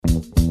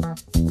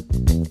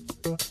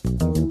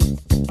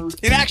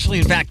It actually,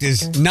 in fact,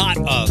 is not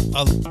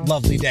a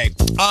lovely day.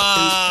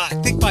 I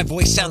think my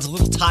voice sounds a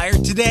little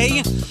tired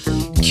today.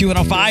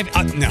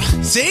 Q105. No.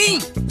 See?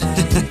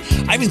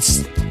 I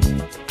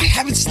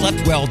haven't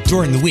slept well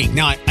during the week.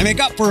 Now, I make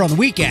up for it on the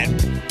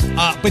weekend,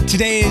 but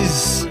today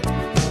is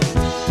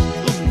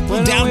a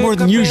little down more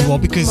than usual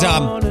because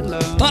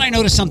thought I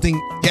noticed something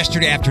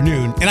yesterday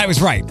afternoon, and I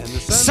was right.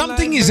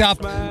 Something is up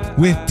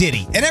with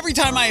Diddy. And every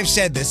time I have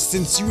said this,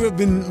 since you have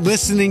been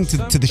listening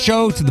to the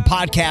show, to the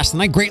podcast,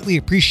 and I greatly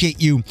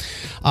appreciate you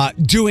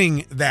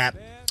doing that,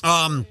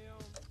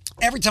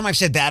 every time I've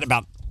said that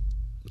about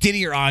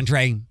Diddy or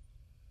Andre,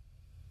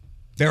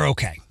 they're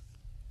okay.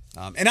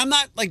 And I'm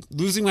not like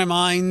losing my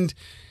mind.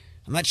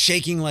 I'm not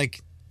shaking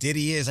like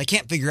Diddy is. I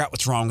can't figure out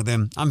what's wrong with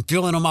him. I'm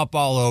feeling him up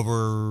all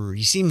over.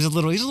 He's a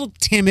little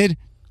timid,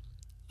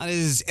 not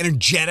as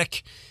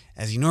energetic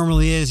as he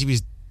normally is. He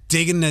was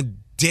digging the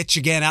ditch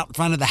again out in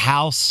front of the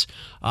house.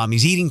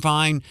 He's eating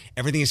fine.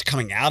 Everything is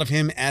coming out of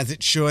him as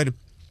it should.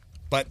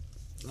 But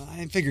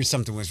I figured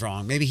something was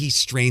wrong. Maybe he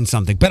strained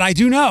something. But I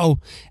do know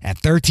at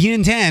 13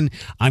 and 10,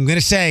 I'm going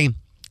to say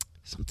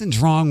something's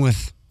wrong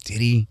with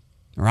Diddy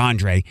or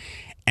Andre.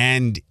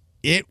 And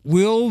it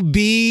will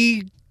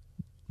be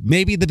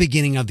maybe the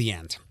beginning of the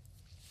end.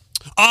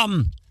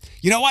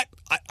 You know what?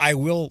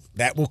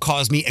 That will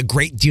cause me a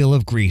great deal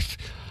of grief.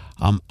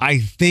 I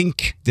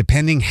think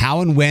depending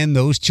how and when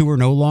those two are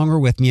no longer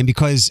with me, and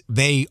because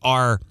they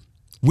are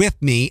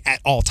with me at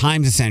all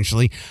times,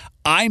 essentially,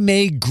 I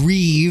may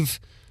grieve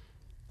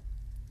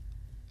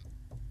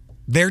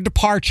their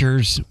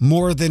departures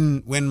more than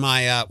when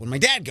my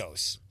dad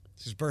goes.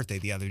 It's his birthday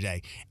the other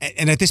day.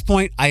 And at this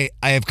point, I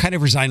have kind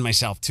of resigned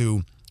myself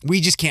to, we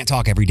just can't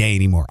talk every day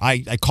anymore.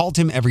 I called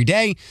him every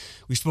day.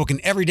 We've spoken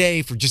every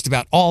day for just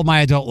about all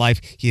my adult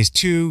life. He is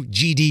too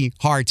GD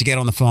hard to get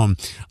on the phone.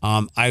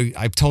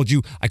 I've told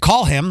you, I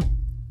call him,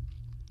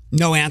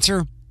 no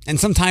answer. And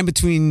sometime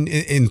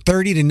in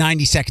 30 to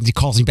 90 seconds, he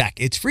calls me back.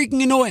 It's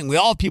freaking annoying. We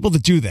all have people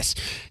that do this.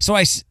 So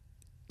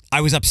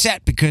I was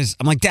upset because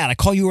I'm like, Dad, I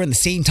call you around the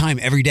same time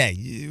every day.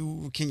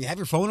 Can you have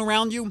your phone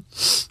around you?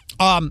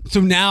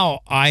 So now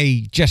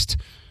I just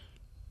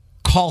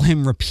call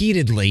him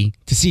repeatedly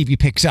to see if he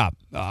picks up.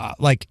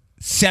 Like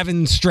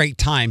 7 straight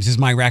times is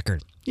my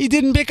record. He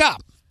didn't pick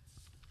up.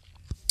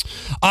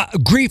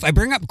 Grief. I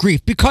bring up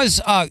grief because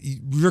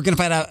we're going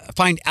to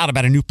find out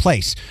about a new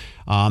place.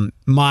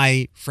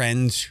 My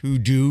friends who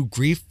do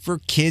grief for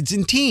kids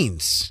and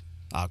teens.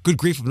 Good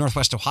Grief of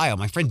Northwest Ohio.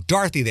 My friend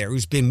Dorothy there,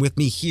 who's been with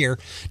me here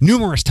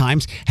numerous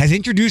times, has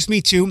introduced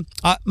me to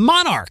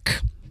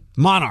Monarch.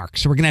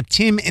 So we're going to have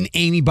Tim and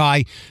Amy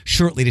by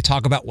shortly to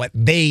talk about what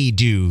they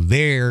do.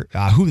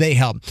 Who they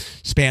help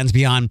spans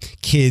beyond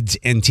kids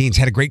and teens.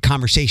 Had a great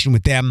conversation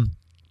with them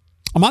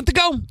a month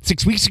ago,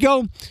 6 weeks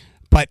ago,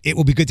 but it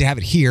will be good to have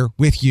it here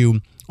with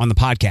you on the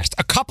podcast.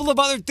 A couple of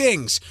other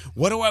things.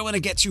 What do I want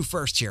to get to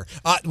first here?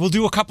 We'll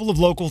do a couple of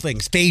local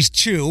things. Phase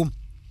 2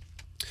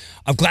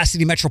 of Glass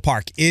City Metro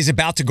Park is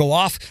about to go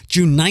off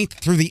June 9th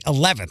through the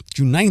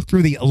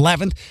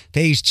 11th.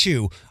 Phase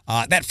 2.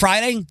 That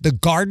Friday, the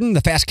Garden,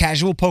 the fast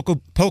casual Poco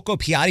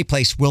Piatti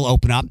place will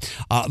open up.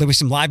 There was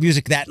some live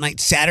music that night.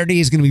 Saturday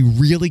is going to be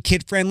really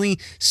kid-friendly.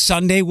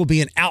 Sunday will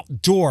be an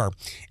outdoor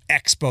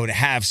expo to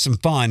have some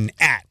fun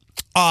at.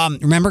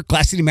 Remember,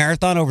 Glass City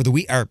Marathon over the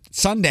week, or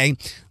Sunday, a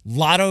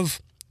lot of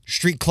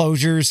street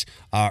closures,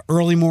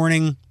 early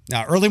morning,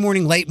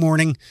 late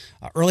morning,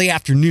 early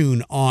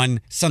afternoon on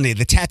Sunday.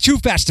 The Tattoo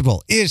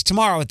Festival is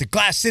tomorrow at the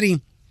Glass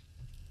City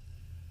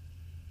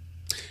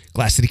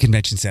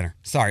Convention Center.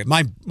 Sorry,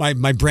 my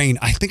brain,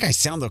 I think I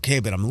sound okay,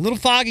 but I'm a little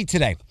foggy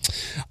today.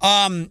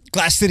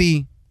 Glass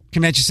City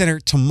Convention Center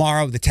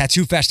tomorrow. The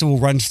Tattoo Festival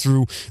runs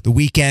through the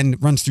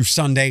weekend, runs through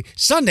Sunday.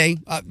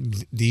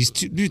 These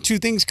two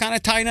things kind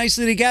of tie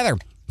nicely together.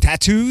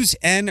 Tattoos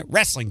and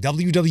wrestling.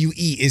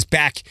 WWE is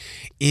back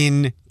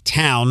in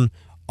town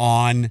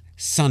on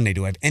Sunday.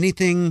 Do I have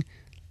anything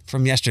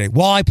from yesterday?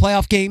 Walleye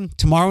playoff game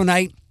tomorrow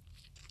night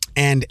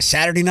and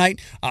Saturday night.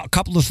 A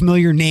couple of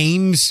familiar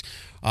names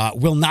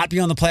will not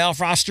be on the playoff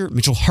roster.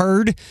 Mitchell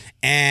Hurd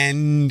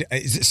and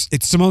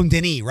it's Simone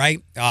Denis,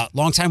 right?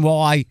 Longtime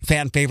Walleye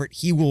fan favorite.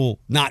 He will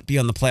not be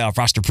on the playoff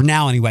roster for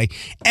now anyway.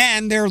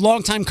 And their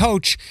longtime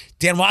coach,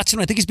 Dan Watson,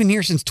 I think he's been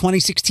here since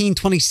 2016,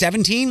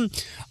 2017.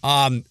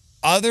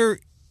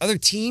 Other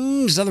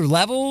teams, other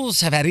levels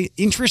have had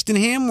interest in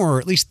him or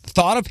at least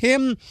thought of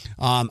him.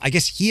 I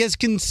guess he has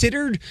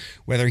considered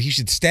whether he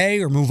should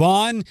stay or move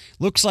on.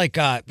 Looks like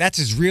that's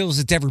as real as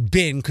it's ever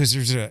been because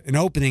there's an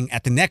opening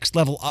at the next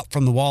level up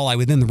from the Walleye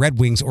within the Red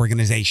Wings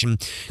organization,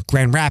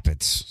 Grand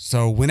Rapids.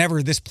 So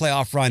whenever this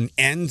playoff run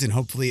ends, and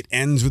hopefully it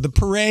ends with a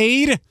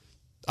parade,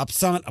 up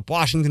Summit, up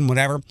Washington,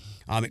 whatever,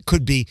 it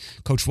could be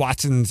Coach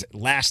Watson's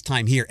last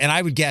time here. And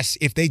I would guess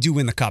if they do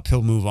win the Cup,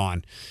 he'll move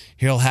on.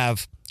 He'll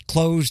have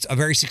closed a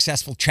very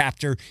successful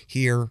chapter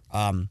here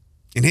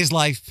in his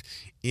life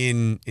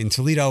in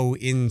Toledo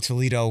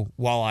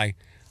Walleye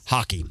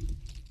hockey.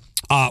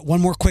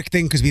 One more quick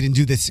thing, because we didn't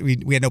do this.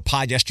 We had no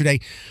pod yesterday.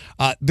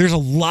 There's a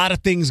lot of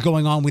things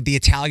going on with the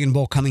Italian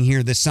Bowl coming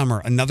here this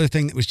summer. Another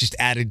thing that was just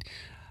added,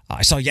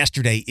 I saw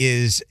yesterday,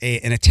 is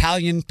an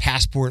Italian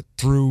passport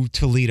through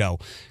Toledo.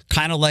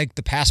 Kind of like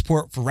the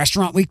passport for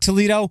Restaurant Week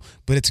Toledo,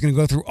 but it's going to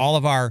go through all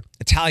of our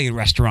Italian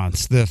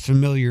restaurants, the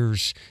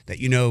familiars that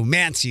you know,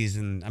 Mancy's,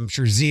 and I'm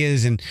sure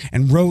Zia's and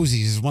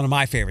Rosie's is one of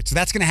my favorites. So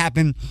that's going to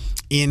happen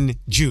in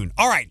June.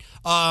 All right.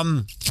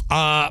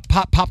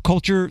 Pop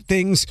culture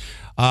things.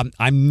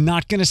 I'm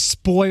not going to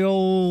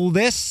spoil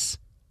this.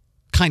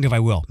 Kind of, I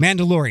will.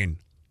 Mandalorian.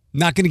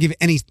 Not going to give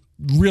any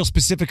real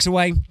specifics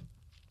away.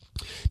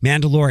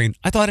 Mandalorian.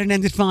 I thought it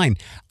ended fine.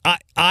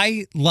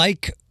 I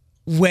like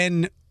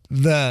when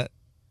the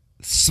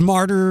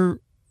smarter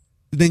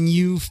than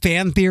you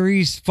fan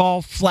theories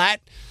fall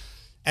flat,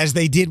 as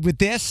they did with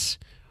this.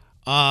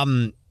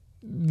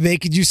 They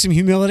could use some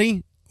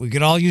humility. We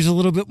could all use a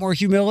little bit more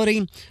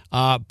humility.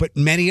 But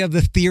many of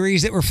the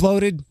theories that were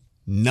floated,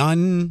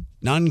 none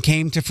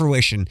came to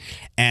fruition.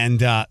 And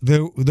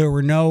there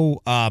were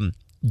no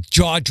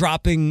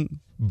jaw-dropping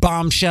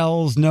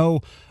bombshells, no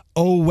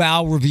oh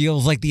wow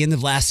reveals like the end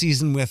of last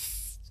season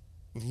with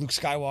Luke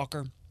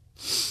Skywalker.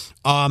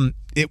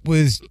 There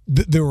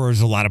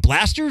was a lot of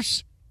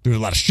blasters, there was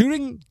a lot of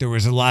shooting, there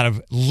was a lot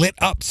of lit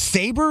up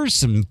sabers,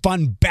 some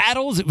fun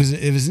battles. It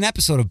was an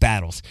episode of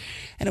battles,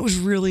 and it was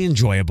really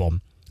enjoyable.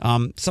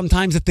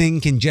 Sometimes a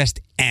thing can just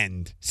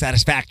end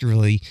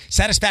satisfactorily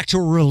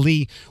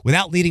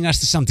without leading us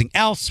to something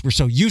else. We're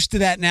so used to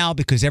that now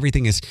because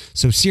everything is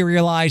so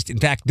serialized. In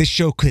fact, this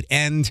show could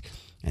end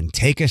and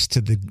take us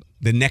to the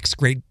next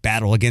great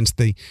battle against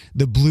the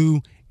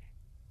blue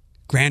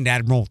Grand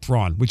Admiral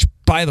Thrawn, which,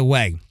 by the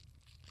way,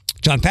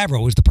 Jon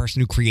Favreau was the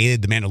person who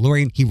created The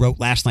Mandalorian. He wrote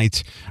last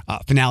night's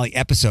finale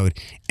episode.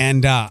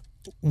 And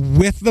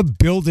with the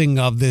building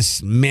of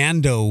this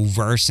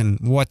Mando-verse and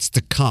what's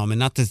to come, and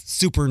not to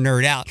super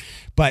nerd out,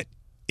 but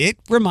it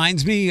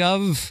reminds me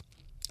of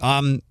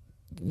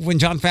when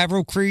Jon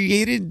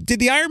Favreau did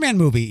the Iron Man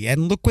movie.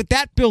 And look what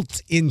that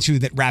built into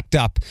that wrapped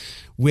up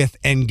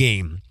with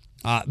Endgame.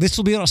 This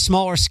will be on a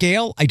smaller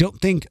scale. I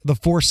don't think the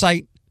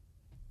foresight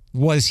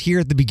was here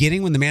at the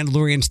beginning when The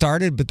Mandalorian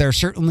started, but they're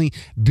certainly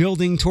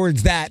building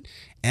towards that.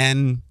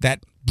 And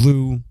that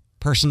blue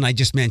person I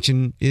just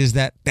mentioned is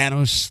that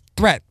Thanos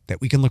threat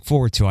that we can look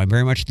forward to. I'm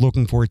very much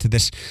looking forward to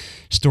this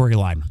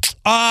storyline.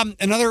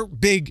 Another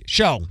big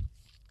show.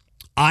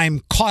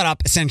 I'm caught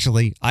up,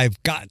 essentially. I've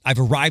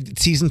arrived at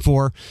season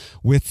 4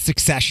 with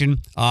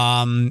Succession.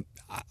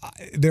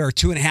 There are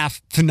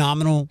 2.5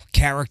 phenomenal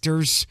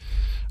characters.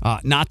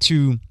 Not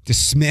to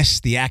dismiss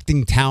the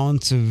acting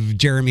talents of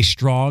Jeremy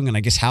Strong, and I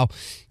guess how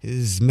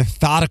his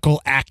methodical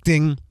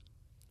acting.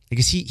 I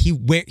guess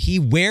he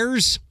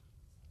wears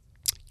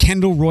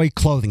Kendall Roy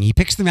clothing. He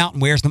picks them out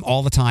and wears them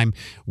all the time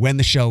when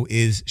the show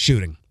is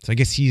shooting. So I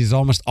guess he is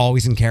almost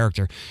always in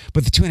character.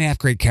 But the 2.5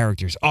 great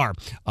characters are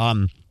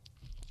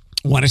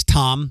one is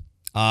Tom,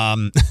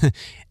 and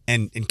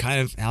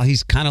kind of how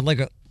he's kind of like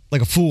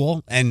a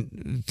fool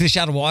and fish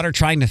out of water,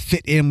 trying to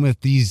fit in with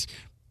these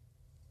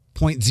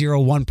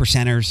 0.01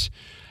 percenters.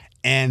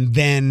 And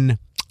then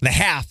the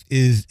half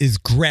is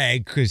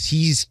Greg, because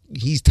he's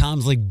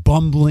Tom's like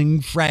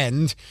bumbling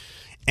friend.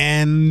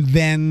 And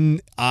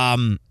then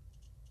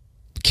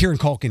Kieran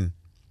Culkin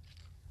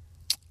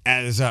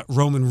as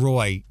Roman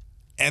Roy,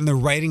 and the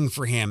writing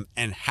for him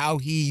and how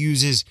he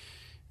uses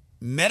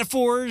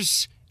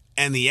metaphors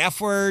and the F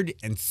word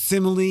and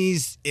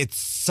similes. It's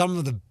some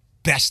of the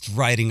best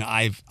writing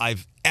I've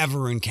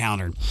ever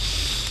encountered.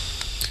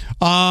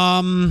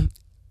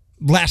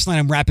 Last night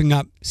I'm wrapping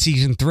up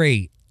season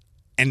 3,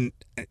 and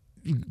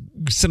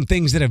some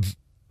things that have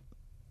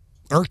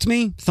irked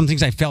me, some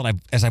things I felt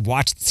as I've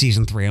watched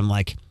season 3, I'm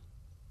like,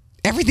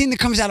 everything that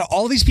comes out of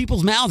all these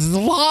people's mouths is a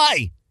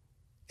lie,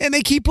 and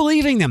they keep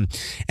believing them.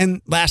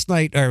 And last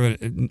night, or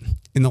in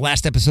the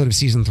last episode of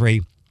season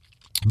 3,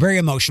 very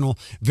emotional,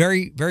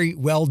 very, very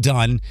well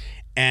done,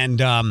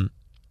 and a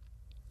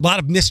lot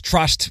of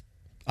mistrust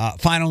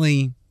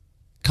finally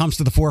comes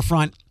to the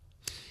forefront,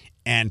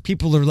 and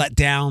people are let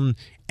down.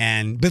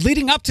 But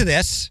leading up to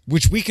this,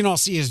 which we can all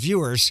see as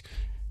viewers,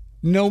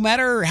 no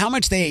matter how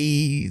much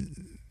they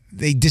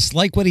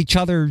dislike what each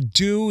other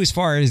do as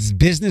far as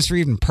business or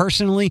even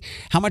personally,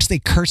 how much they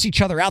curse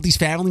each other out, these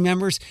family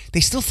members,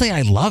 they still say,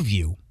 I love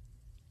you.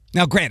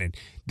 Now, granted,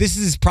 this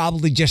is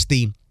probably just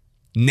the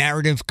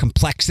narrative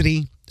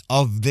complexity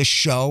of this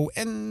show,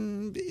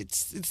 and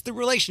it's the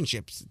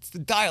relationships, it's the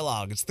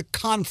dialogue, it's the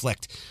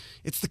conflict,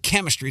 it's the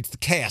chemistry, it's the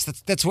chaos.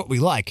 That's what we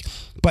like.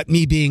 But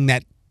me being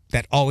that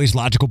always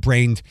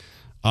logical-brained,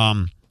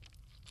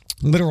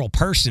 literal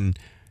person,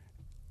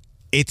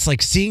 it's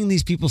like seeing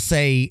these people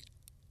say,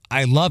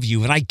 I love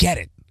you, and I get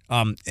it.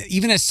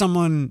 Even as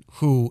someone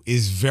who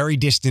is very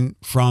distant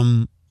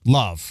from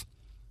love,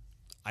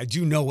 I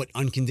do know what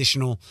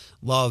unconditional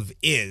love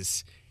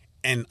is.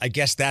 And I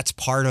guess that's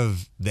part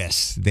of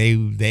this.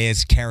 They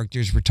as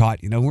characters were taught,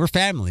 we're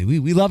family.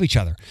 We love each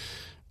other.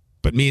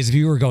 But me as a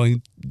viewer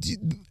going,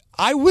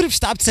 I would have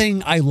stopped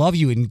saying I love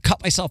you and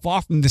cut myself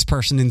off from this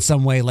person in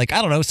some way. Like,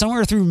 I don't know,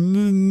 somewhere through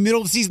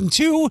middle of season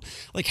 2.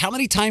 Like, how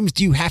many times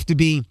do you have to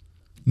be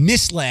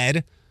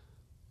misled,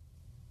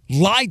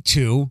 lied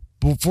to,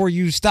 before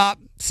you stop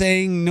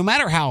saying, no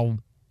matter how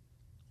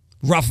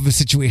rough of a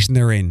situation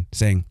they're in,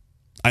 saying,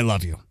 I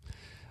love you?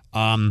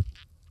 A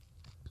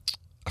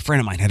friend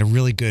of mine had a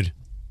really good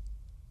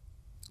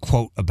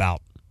quote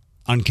about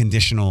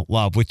unconditional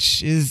love,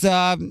 which is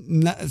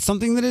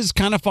something that is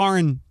kind of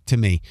foreign to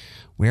me.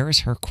 Where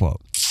is her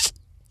quote?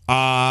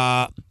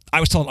 I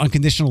was told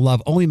unconditional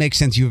love only makes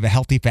sense you have a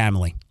healthy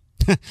family.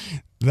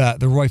 The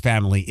Roy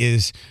family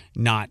is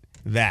not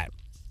that.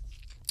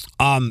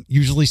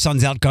 Usually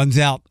sun's out, guns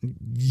out.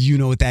 You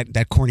know what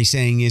that corny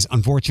saying is.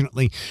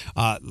 Unfortunately,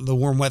 the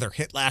warm weather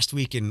hit last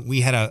week, and we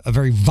had a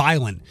very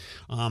violent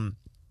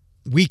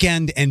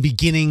weekend and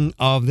beginning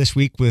of this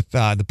week with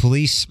the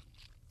police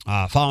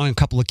following a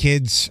couple of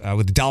kids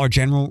with the Dollar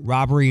General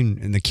robbery,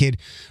 and the kid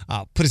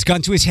put his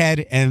gun to his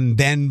head and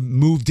then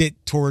moved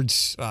it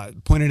towards,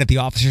 pointed at the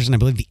officers, and I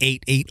believe the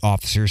eight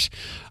officers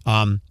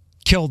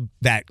killed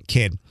that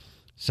kid.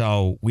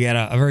 So we had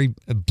a very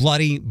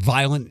bloody,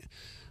 violent,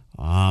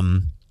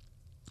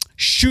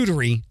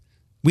 shootery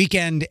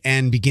weekend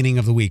and beginning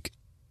of the week.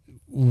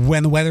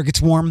 When the weather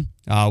gets warm,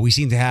 we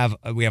have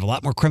a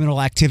lot more criminal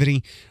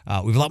activity. We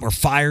have a lot more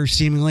fires,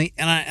 seemingly,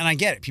 and I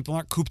get it. People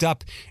aren't cooped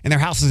up in their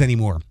houses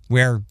anymore.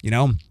 Where, you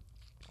know,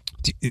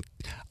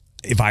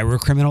 if I were a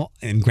criminal,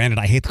 and granted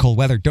I hate the cold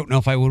weather, don't know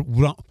if I would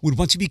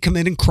want to be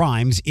committing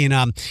crimes in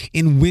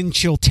wind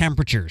chill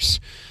temperatures.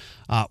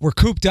 We're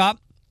cooped up,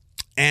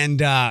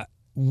 and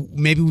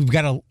maybe we've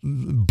got to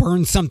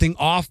burn something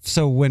off.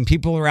 So when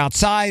people are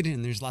outside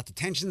and there's lots of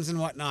tensions and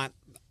whatnot.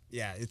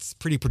 Yeah, it's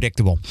pretty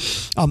predictable.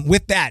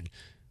 With that,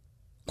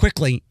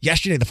 quickly,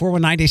 yesterday, the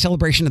 419-day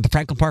celebration at the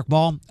Franklin Park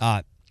Mall.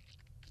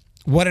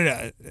 What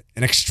an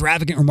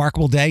extravagant,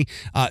 remarkable day.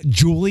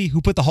 Julie,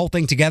 who put the whole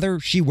thing together,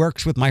 she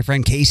works with my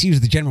friend Casey,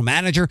 who's the general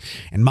manager,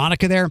 and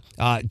Monica there.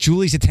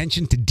 Julie's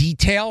attention to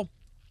detail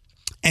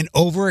and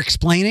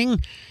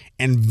over-explaining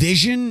and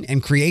vision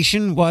and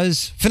creation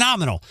was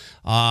phenomenal.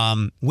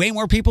 Way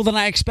more people than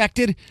I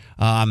expected.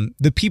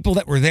 The people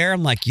that were there,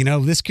 I'm like, you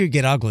know, this could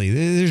get ugly.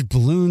 There's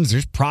balloons,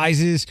 there's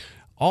prizes.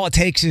 All it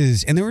takes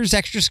is, and there was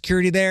extra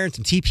security there, and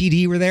some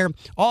TPD were there.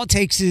 All it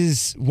takes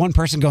is one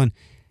person going,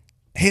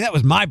 hey, that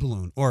was my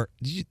balloon. Or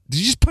did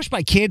you just push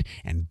my kid?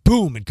 And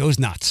boom, it goes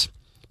nuts.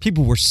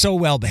 People were so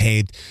well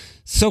behaved,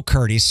 so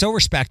courteous, so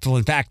respectful.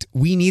 In fact,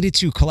 we needed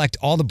to collect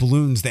all the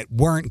balloons that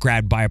weren't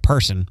grabbed by a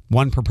person,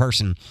 one per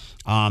person.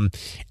 And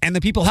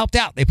the people helped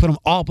out. They put them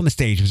all up on the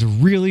stage. It was a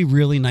really,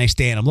 really nice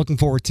day, and I'm looking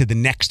forward to the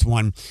next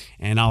one.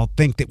 And I'll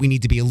think that we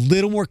need to be a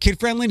little more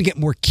kid-friendly to get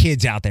more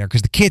kids out there,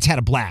 because the kids had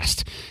a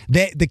blast.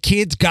 The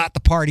kids got the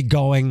party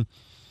going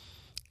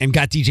and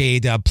got DJ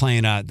A-Dub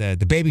playing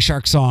the Baby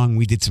Shark song.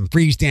 We did some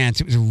freeze dance.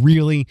 It was a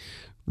really,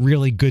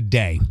 really good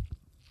day.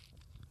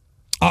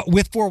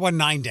 With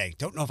 419 Day,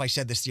 don't know if I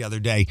said this the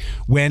other day,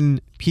 when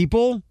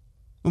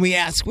we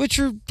ask, what's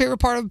your favorite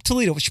part of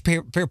Toledo? What's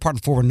your favorite part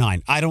of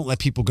 419? I don't let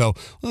people go,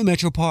 well, the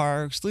Metro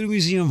Parks, Toledo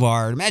Museum of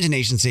Art,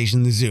 Imagination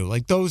Station, the zoo.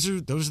 Like, those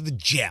are the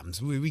gems.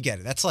 We get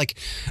it. That's like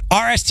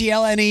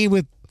RSTLNE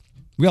with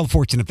Real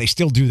Fortune, if they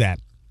still do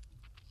that.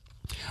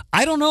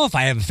 I don't know if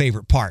I have a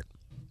favorite part.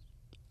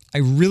 I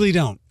really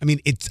don't. I mean,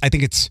 I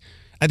think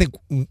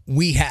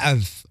we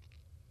have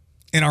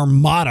an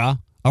armada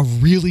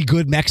of really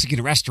good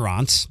Mexican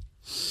restaurants.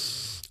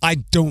 I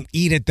don't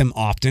eat at them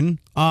often,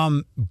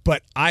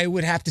 but I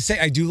would have to say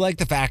I do like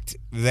the fact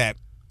that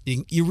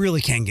you really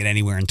can get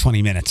anywhere in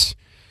 20 minutes.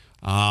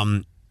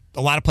 A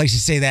lot of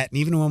places say that, and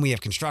even when we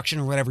have construction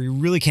or whatever, you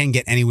really can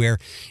get anywhere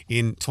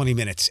in 20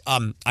 minutes.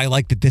 I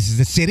like that this is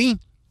a city,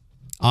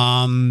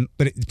 but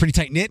it's pretty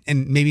tight-knit,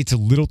 and maybe it's a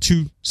little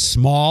too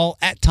small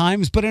at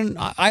times, but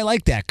I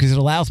like that because it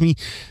allows me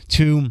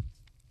to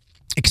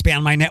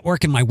expand my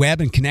network and my web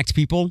and connect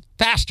people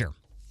faster.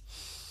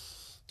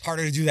 It's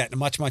harder to do that in a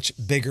much, much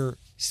bigger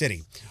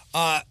city.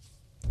 But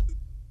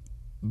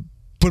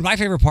my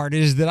favorite part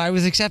is that I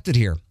was accepted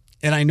here.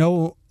 And I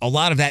know a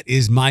lot of that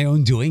is my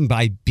own doing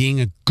by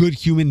being a good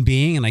human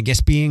being, and I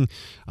guess being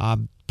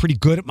pretty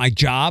good at my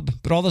job.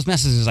 But all those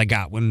messages I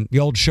got when the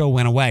old show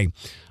went away,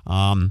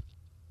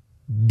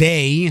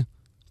 they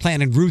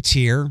planted roots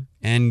here,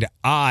 and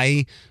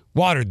I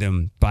watered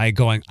them by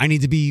going, I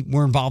need to be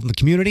more involved in the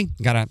community.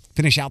 Got to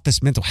finish out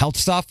this mental health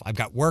stuff. I've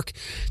got work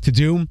to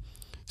do.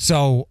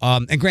 So,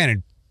 and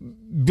granted,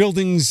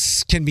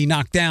 buildings can be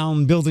knocked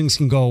down. Buildings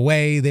can go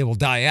away. They will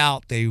die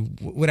out.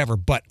 Whatever.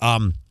 But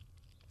a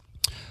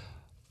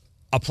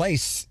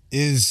place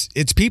is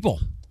its people.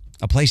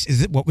 A place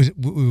is it. What was it?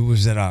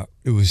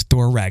 It was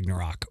Thor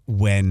Ragnarok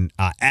when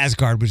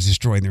Asgard was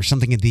destroyed. There's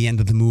something at the end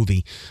of the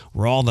movie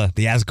where all the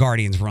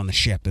Asgardians were on the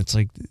ship. It's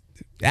like,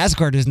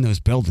 Asgard isn't those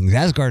buildings.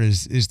 Asgard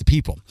is the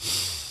people.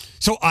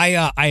 So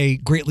I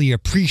greatly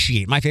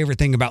appreciate. My favorite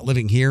thing about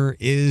living here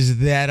is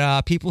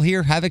that people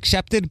here have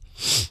accepted.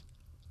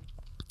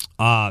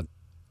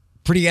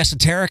 Pretty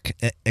esoteric,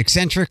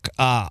 eccentric.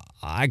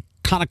 I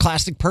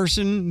iconoclastic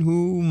person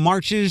who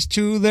marches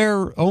to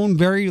their own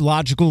very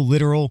logical,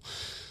 literal,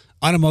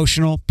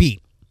 unemotional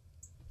beat.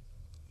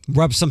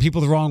 Rubs some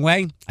people the wrong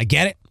way. I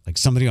get it. Like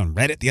somebody on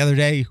Reddit the other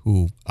day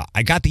who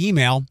I got the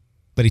email,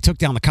 but he took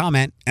down the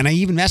comment, and I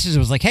even messaged him. I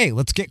was like, hey,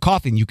 let's get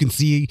coffee, and you can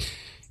see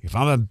if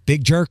I'm a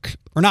big jerk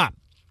or not.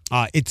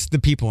 It's the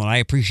people, and I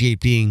appreciate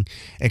being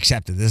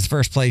accepted. This is the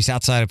first place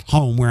outside of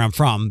home where I'm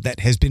from that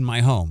has been my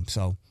home.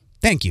 So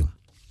thank you.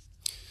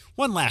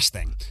 One last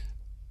thing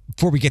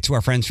before we get to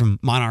our friends from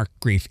Monarch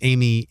Grief,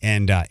 Amy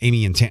and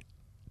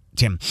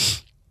Tim.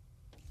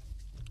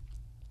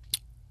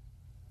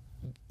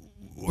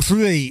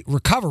 Through the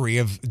recovery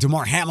of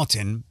Damar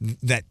Hamilton,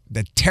 that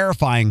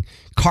terrifying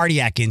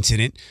cardiac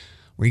incident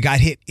where he got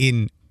hit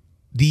in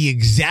the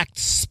exact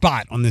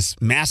spot on this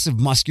massive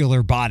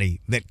muscular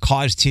body that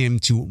caused him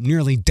to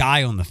nearly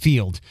die on the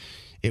field.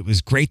 It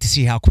was great to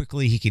see how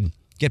quickly he could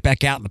get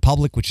back out in the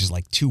public, which is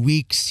like 2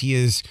 weeks. He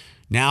is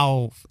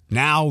now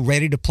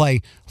ready to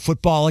play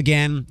football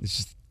again. It's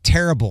just a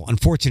terrible,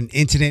 unfortunate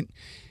incident.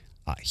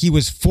 He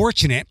was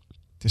fortunate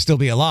to still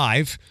be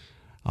alive.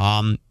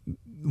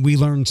 We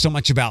learned so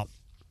much about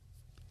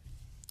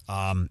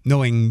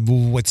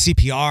knowing what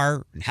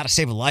CPR and how to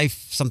save a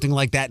life, something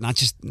like that. Not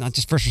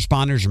just first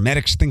responders or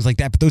medics, things like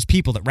that, but those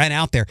people that ran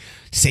out there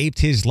saved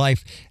his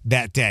life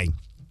that day.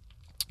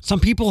 Some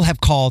people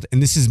have called,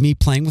 and this is me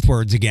playing with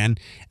words again,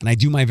 and I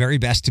do my very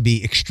best to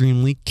be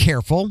extremely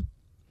careful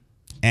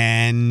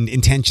and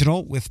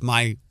intentional with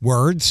my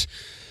words.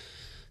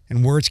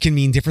 And words can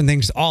mean different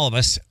things to all of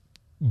us,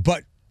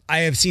 but I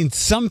have seen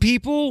some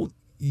people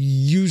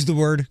use the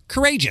word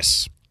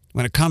courageous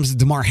when it comes to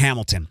Damar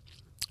Hamilton.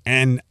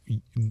 And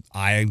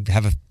I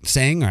have a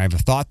saying, or I have a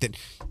thought that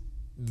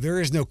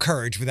there is no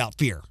courage without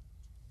fear.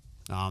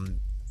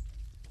 I'm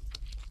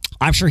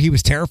sure he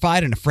was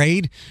terrified and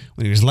afraid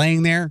when he was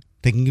laying there,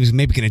 thinking he was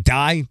maybe going to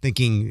die,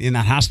 thinking in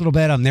that hospital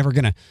bed,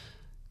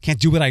 can't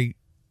do what I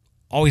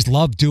always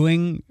loved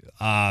doing.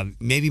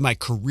 Maybe my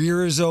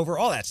career is over.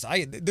 All that stuff.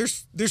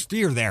 There's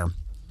fear there.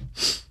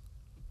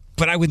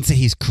 But I wouldn't say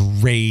he's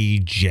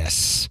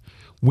courageous.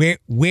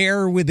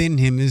 Where within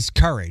him is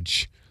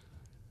courage?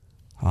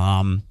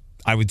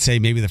 I would say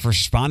maybe the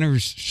first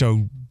responders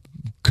show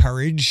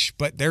courage,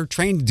 but they're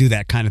trained to do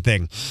that kind of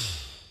thing.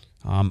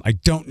 I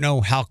don't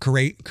know how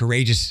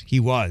courageous he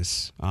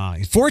was.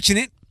 He's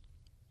fortunate,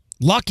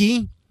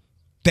 lucky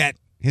that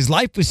his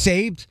life was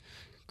saved.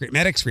 Great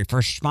medics, great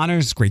first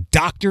responders, great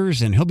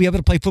doctors, and he'll be able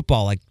to play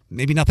football like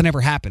maybe nothing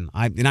ever happened.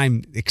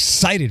 I'm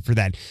excited for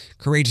that.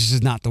 Courageous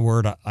is not the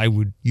word I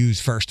would use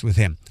first with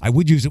him. I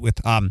would use it with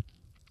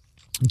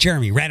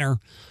Jeremy Renner,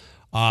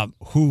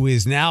 who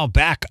is now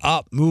back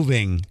up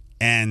moving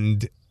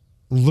and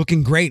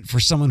looking great for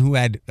someone who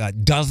had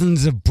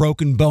dozens of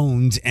broken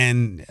bones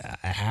and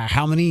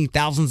how many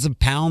thousands of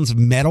pounds of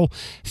metal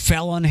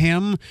fell on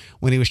him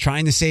when he was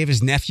trying to save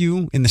his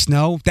nephew in the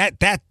snow.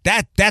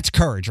 That's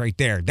courage right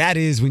there. That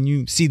is, when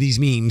you see these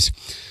memes,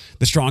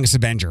 the strongest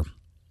Avenger.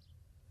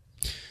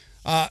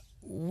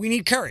 We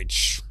need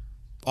courage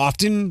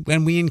often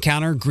when we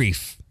encounter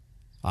grief.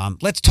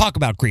 Let's talk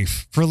about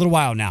grief for a little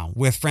while now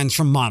with friends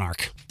from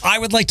Monarch. I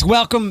would like to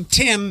welcome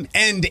Tim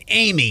and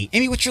Amy.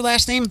 Amy, what's your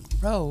last name?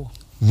 Rowe.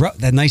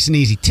 That's nice and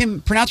easy. Tim,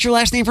 pronounce your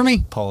last name for me.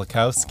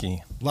 Polakowski.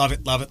 Love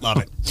it, love it,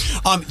 love it.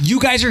 You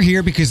guys are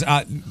here because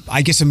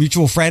I guess a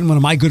mutual friend, one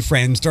of my good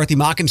friends, Dorothy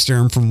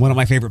Mockenstern from one of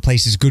my favorite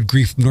places, Good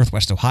Grief,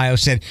 Northwest Ohio,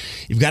 said,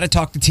 you've got to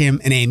talk to Tim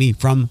and Amy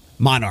from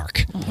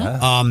Monarch.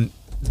 Yeah.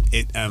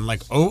 I'm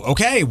like, oh,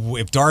 okay.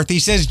 If Dorothy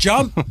says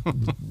jump,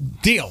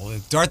 deal.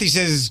 If Dorothy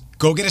says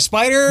go get a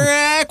spider,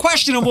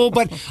 questionable,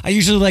 but I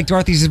usually like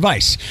Dorothy's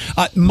advice.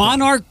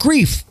 Monarch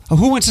Grief.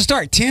 Who wants to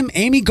start? Tim,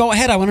 Amy, go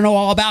ahead. I want to know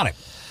all about it.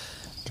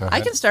 I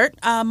can start.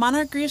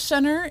 Monarch Grief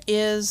Center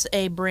is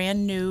a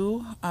brand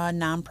new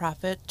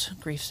nonprofit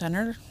grief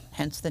center,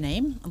 hence the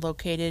name,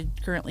 located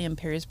currently in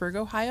Perrysburg,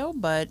 Ohio,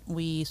 but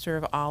we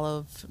serve all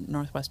of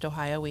Northwest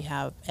Ohio. We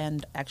have,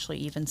 and actually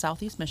even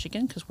Southeast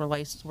Michigan, because we're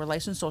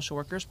licensed social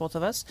workers, both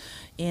of us,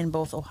 in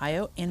both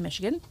Ohio and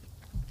Michigan.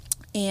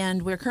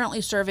 And we're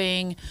currently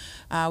serving,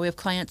 we have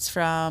clients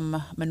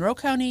from Monroe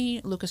County,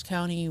 Lucas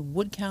County,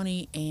 Wood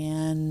County,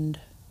 and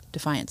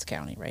Defiance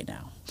County right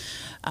now.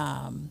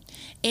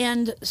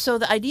 And so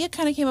the idea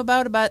kind of came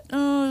about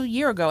a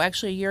year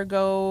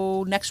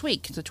ago next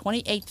week, the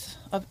 28th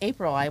of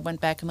April. I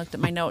went back and looked at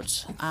my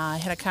notes. I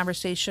had a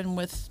conversation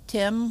with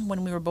Tim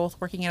when we were both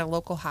working at a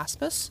local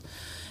hospice,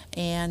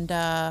 and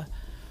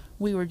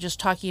we were just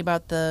talking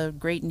about the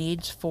great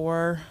needs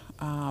for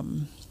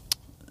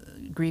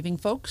grieving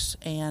folks,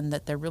 and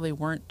that there really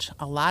weren't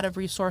a lot of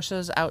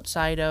resources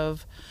outside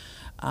of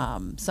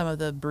some of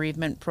the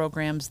bereavement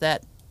programs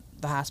that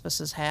the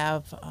hospices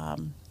have,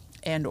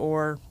 and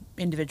or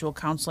individual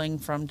counseling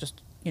from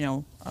just,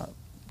 a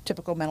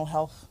typical mental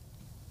health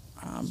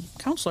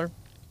counselor.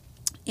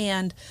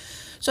 And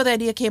so the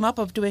idea came up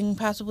of doing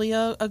possibly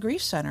a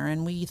grief center,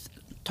 and we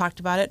talked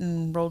about it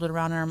and rolled it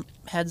around our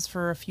heads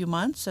for a few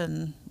months,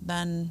 and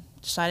then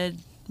decided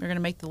were going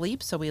to make the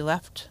leap, so we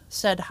left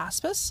said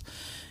hospice,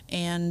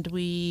 and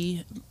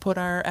we put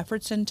our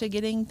efforts into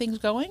getting things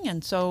going.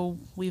 And so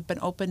we've been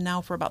open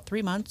now for about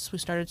 3 months. We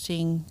started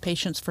seeing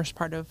patients first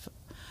part of,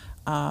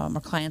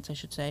 or clients, I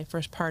should say,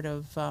 first part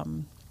of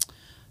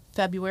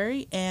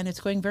February, and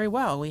it's going very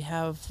well. We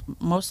have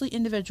mostly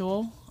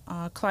individual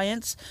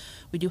clients.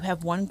 We do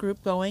have one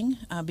group going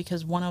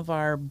because one of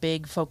our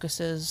big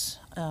focuses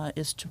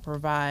is to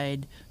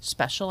provide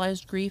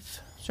specialized grief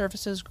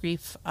services,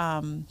 grief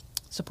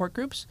support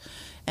groups.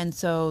 And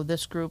so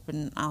this group,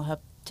 and I'll have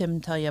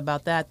Tim tell you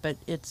about that, but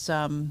it's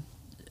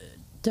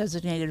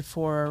designated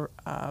for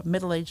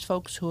middle-aged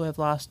folks who have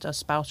lost a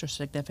spouse or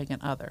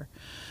significant other.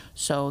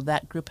 So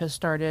that group has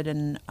started,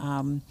 and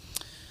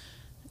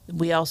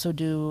we also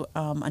do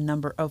a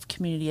number of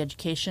community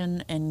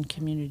education and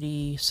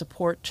community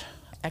support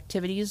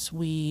activities.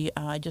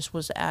 I just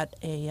was at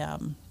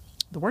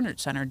the Werner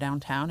Center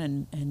downtown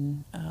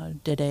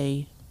and did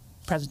a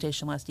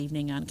presentation last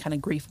evening on kind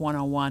of Grief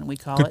 101, we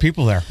call it. Good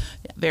people there.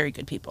 Yeah, very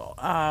good people.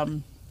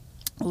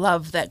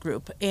 Love that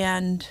group.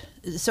 And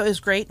so it was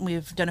great. And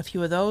we've done a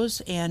few of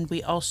those. And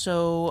we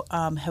also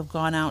have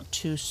gone out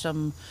to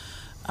some...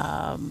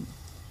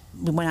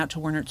 we went out to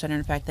Werner Center.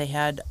 In fact, they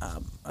had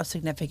a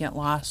significant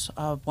loss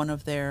of one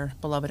of their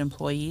beloved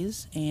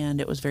employees, and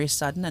it was very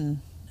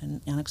sudden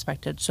and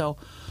unexpected. So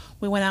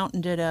we went out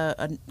and did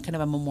a kind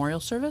of a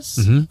memorial service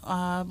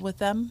with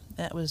them.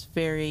 That was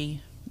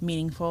very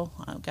meaningful.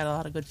 I got a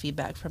lot of good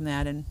feedback from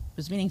that, and it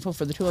was meaningful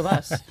for the two of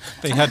us.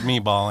 They had me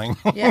bawling.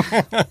 Yeah.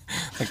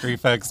 The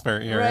grief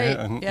expert here, right.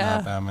 and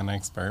not them an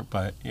expert,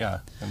 but yeah,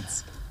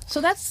 it's... So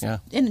that's,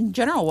 in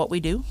general, what we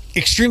do.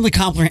 Extremely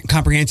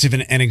comprehensive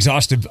and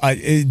exhaustive,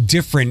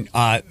 different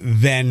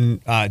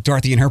than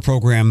Dorothy and her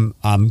program,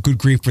 Good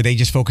Grief, where they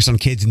just focus on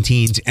kids and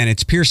teens, and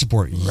it's peer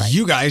support. Right.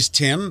 You guys,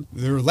 Tim,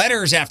 there are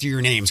letters after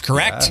your names,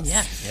 correct?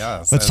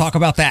 Yes. Let's talk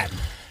about that.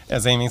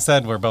 As Amy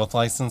said, we're both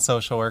licensed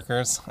social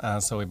workers,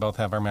 so we both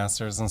have our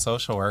masters in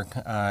social work,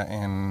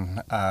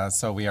 and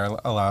so we are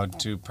allowed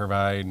to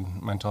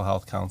provide mental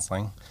health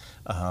counseling.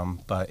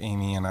 But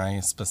Amy and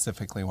I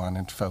specifically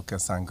wanted to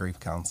focus on grief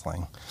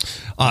counseling.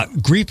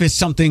 Grief is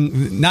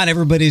something, not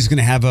everybody's going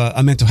to have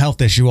a mental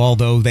health issue,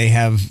 although there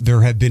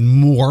have been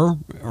more,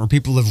 or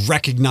people have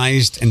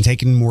recognized and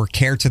taken more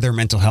care to their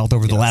mental health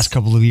over the last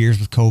couple of years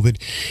with COVID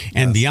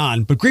and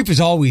beyond. But grief is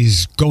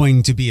always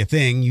going to be a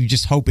thing. You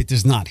just hope it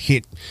does not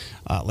hit,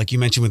 like you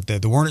mentioned with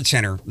the Werner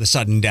Center, the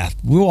sudden death.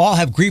 We will all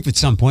have grief at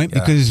some point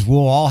because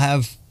we'll all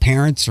have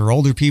parents or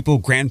older people,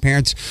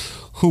 grandparents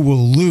who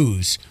will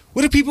lose.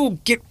 What do people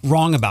get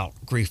wrong about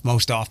grief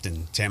most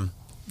often, Tim?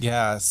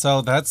 Yeah,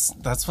 so that's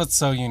what's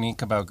so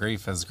unique about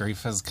grief is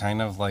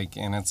kind of like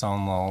in its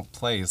own little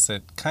place.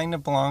 It kind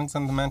of belongs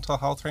in the mental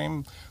health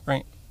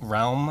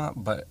realm,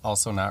 but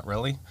also not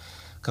really,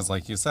 because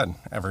like you said,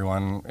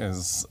 everyone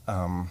is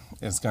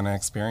going to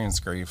experience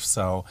grief.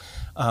 So,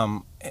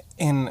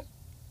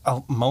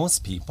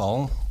 most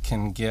people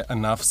can get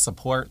enough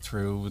support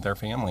through their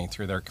family,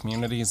 through their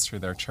communities, through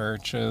their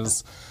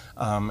churches,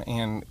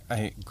 and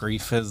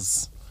grief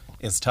is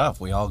tough.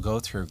 We all go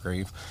through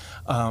grief.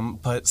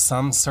 But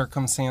some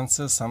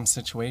circumstances, some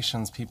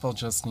situations, people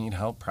just need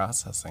help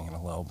processing it a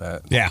little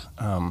bit.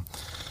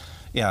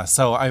 Yeah.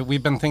 So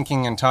we've been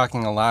thinking and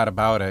talking a lot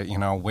about it. You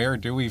know, where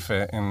do we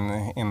fit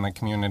in the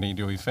community?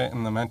 Do we fit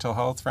in the mental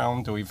health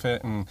realm? Do we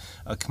fit in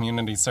a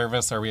community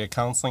service? Are we a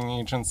counseling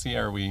agency?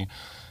 Are we...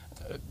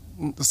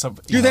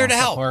 You're there to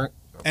help.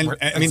 And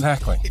I mean,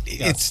 exactly.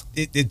 It's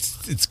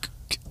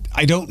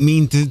I don't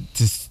mean to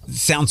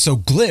sound so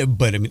glib,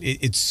 but I mean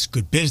it's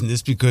good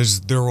business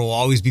because there will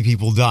always be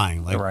people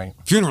dying. Like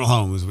funeral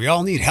homes, we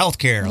all need health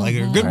care. Like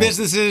there are good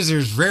businesses,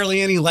 there's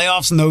rarely any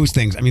layoffs and those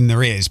things. I mean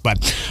there is,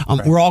 but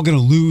we're all going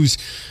to lose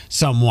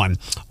someone.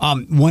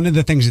 One of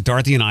the things that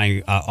Dorothy and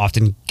I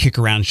often kick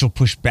around, she'll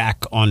push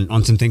back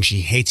on some things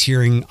she hates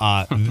hearing,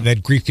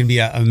 that grief can be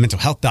a mental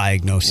health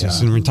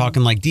diagnosis, and we're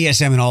talking like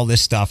DSM and all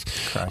this stuff.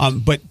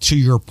 But to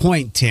your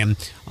point, Tim,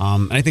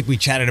 and I think we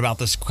chatted about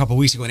this a couple of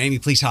weeks ago, and Amy,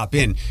 please hop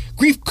in.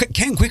 Grief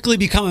can quickly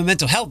become a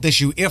mental health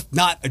issue if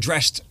not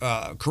addressed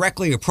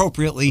correctly,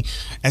 appropriately,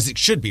 as it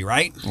should be,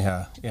 right?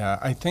 Yeah.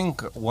 I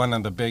think one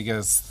of the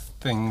biggest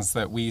things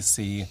that we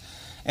see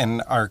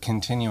and are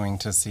continuing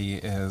to see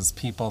is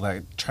people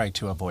that try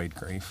to avoid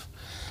grief.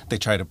 They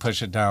try to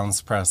push it down,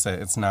 suppress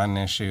it. It's not an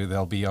issue.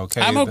 They'll be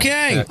okay. I'm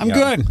okay. I'm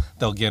good.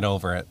 They'll get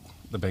over it.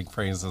 The big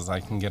phrase is, I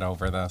can get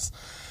over this.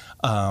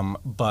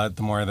 But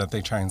the more that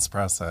they try and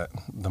suppress it,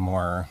 the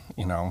more,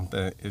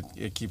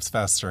 it keeps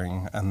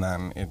festering, and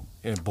then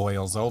it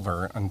boils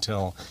over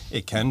until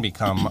it can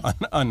become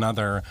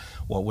another,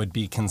 what would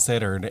be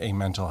considered a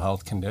mental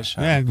health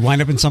condition. Yeah,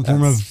 wind up in some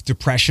form of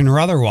depression or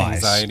otherwise.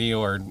 Anxiety,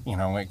 or,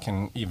 it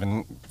can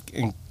even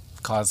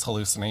cause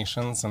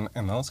hallucinations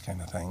and those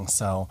kind of things.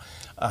 So,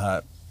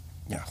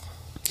 yeah.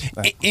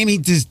 Amy,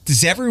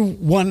 does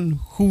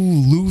everyone who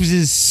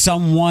loses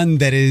someone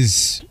that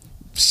is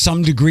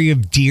some degree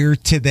of dear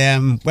to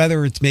them,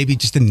 whether it's maybe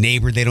just a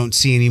neighbor they don't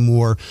see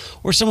anymore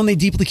or someone they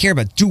deeply care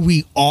about. Do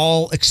we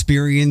all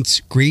experience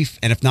grief?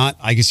 And if not,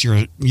 I guess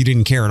you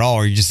didn't care at all,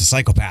 or you're just a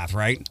psychopath,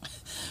 right?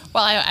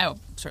 Well, I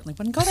certainly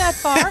wouldn't go that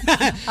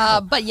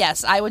far. But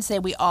yes, I would say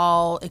we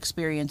all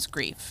experience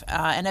grief.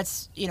 And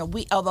it's,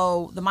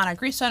 although the Monarch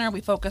Grief Center,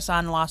 we focus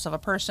on loss of a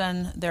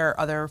person, there are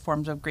other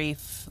forms of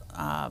grief,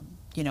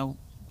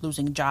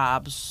 losing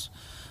jobs,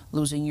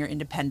 losing your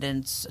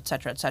independence, et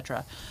cetera, et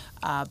cetera.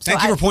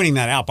 Thank you for pointing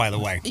that out, by the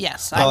way.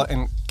 Yes. Well,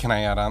 and can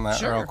I add on that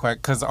Sure. real quick?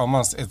 Because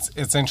almost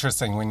it's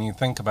interesting when you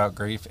think about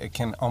grief, it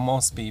can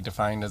almost be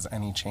defined as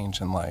any change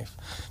in life.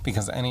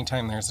 Because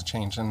anytime there's a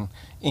change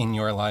in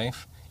your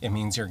life, it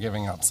means you're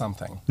giving up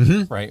something,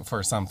 right,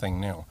 for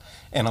something new.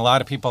 And a lot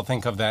of people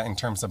think of that in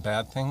terms of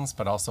bad things,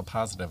 but also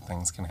positive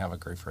things can have a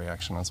grief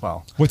reaction as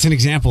well. What's an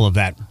example of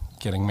that?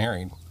 Getting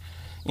married.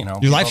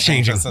 Your life's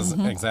changing.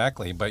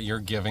 Exactly, but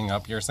you're giving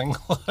up your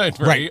singlehood,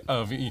 right?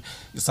 Of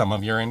some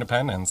of your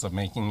independence, of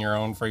making your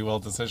own free will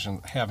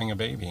decisions, having a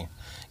baby.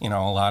 A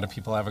lot of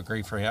people have a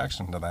grief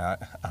reaction to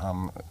that,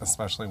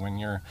 especially when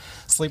you're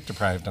sleep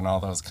deprived and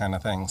all those kind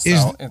of things.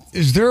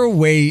 Is there a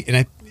way,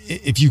 and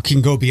if you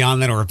can go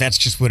beyond that, or if that's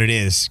just what it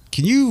is,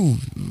 can you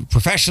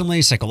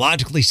professionally,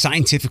 psychologically,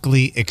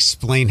 scientifically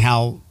explain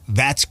how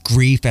that's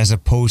grief as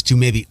opposed to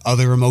maybe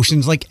other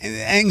emotions like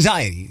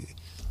anxiety?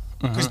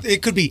 Because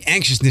it could be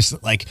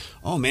anxiousness, like,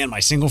 oh man, my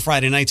single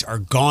Friday nights are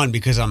gone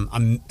because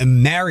I'm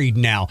married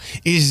now.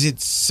 Is it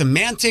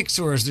semantics,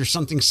 or is there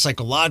something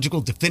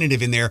psychological,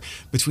 definitive in there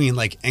between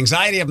like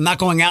anxiety of not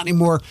going out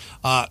anymore,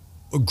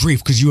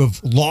 grief because you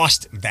have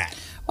lost that?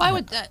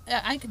 Well,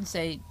 I can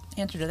say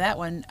answer to that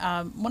one.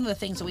 One of the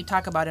things that we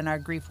talk about in our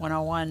Grief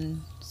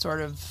 101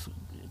 sort of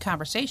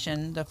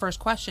conversation, the first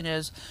question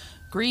is,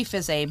 grief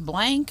is a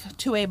blank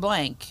to a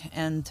blank,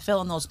 and to fill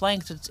in those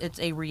blanks, it's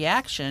a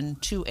reaction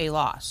to a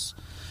loss.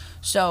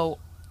 So,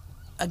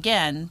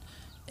 again,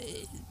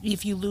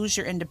 if you lose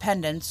your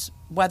independence,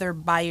 whether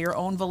by your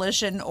own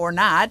volition or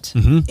not,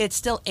 it's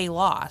still a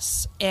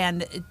loss.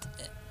 And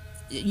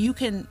you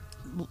can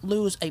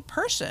lose a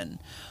person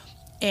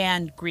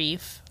and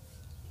grief,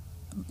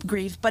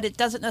 but it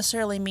doesn't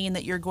necessarily mean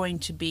that you're going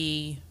to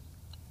be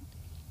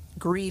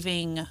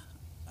grieving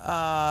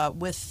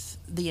with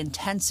the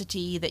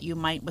intensity that you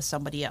might with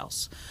somebody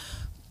else.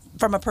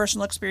 From a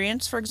personal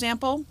experience, for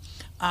example,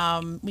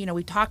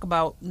 we talk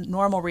about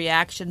normal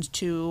reactions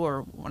to,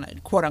 or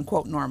quote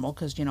unquote normal,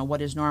 because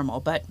what is normal,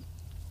 but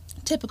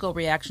typical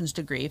reactions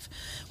to grief.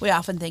 We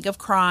often think of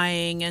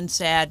crying and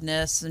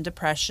sadness and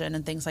depression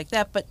and things like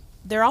that, but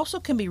there also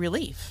can be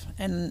relief.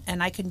 And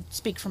I can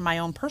speak from my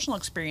own personal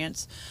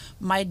experience.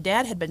 My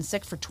dad had been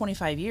sick for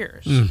 25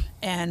 years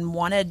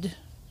and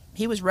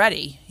he was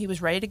ready. He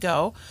was ready to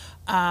go.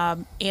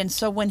 And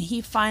so when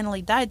he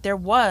finally died, there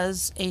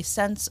was a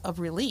sense of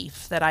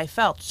relief that I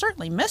felt.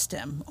 Certainly missed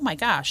him. Oh my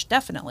gosh,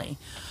 definitely.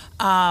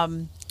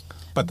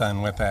 But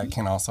then with that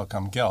can also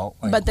come guilt.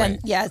 Like, but then,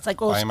 it's like,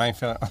 well, why am I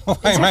feeling?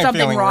 Is there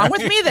something wrong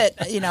with me that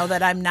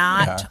that I'm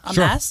not a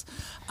mess?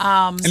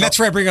 And that's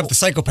where I bring up the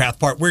psychopath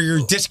part, where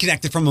you're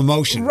disconnected from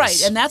emotions. Right,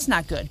 and that's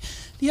not good.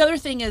 The other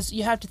thing is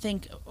you have to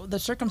think the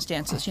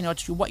circumstances,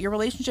 to what your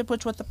relationship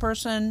was with the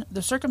person,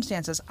 the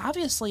circumstances.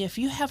 Obviously, if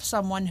you have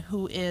someone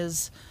who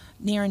is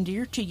near and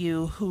dear to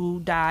you who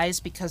dies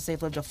because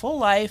they've lived a full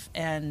life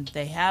and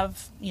they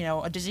have,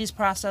 a disease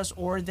process,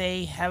 or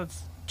they have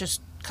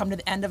just come to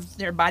the end of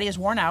their body is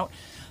worn out,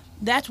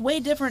 that's way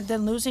different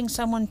than losing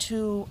someone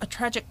to a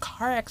tragic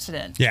car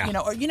accident. Yeah.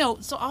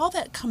 So all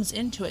that comes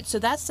into it. So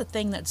that's the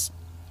thing that's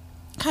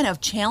kind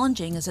of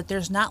challenging, is that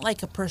there's not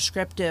like a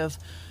prescriptive,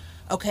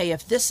 okay,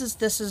 if this is,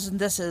 and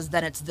this is,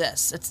 then it's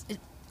this. It's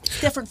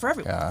different for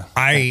everyone.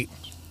 Yeah.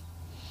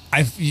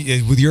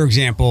 With your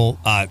example,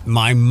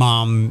 my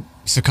mom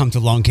succumbed to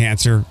lung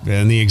cancer,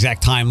 and the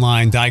exact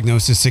timeline,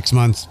 diagnosis 6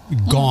 months,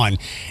 gone.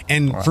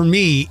 And for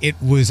me,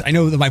 I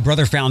know that my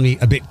brother found me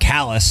a bit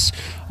callous.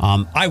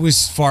 I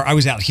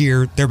was out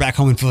here, they're back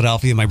home in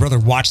Philadelphia. My brother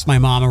watched my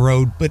mom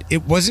erode, but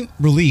it wasn't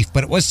relief,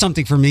 but it was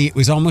something for me. It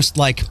was almost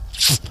like,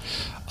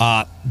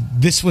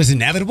 this was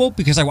inevitable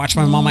because I watched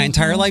my mom my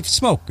entire life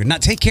smoke and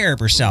not take care of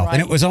herself. Right.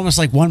 And it was almost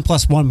like 1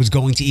 + 1 was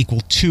going to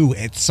equal 2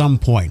 at some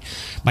point.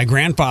 My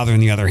grandfather, on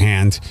the other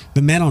hand,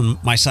 the men on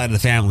my side of the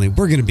family,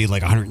 we're going to be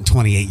like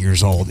 128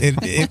 years old.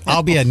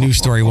 I'll be a news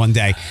story one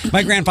day.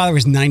 My grandfather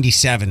was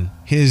 97.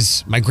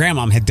 My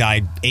grandmom had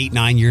died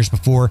 8-9 years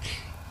before.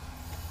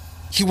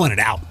 He wanted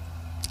out.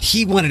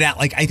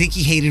 Like, I think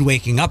he hated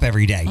waking up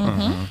every day.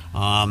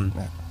 Go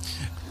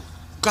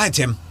ahead,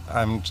 Tim.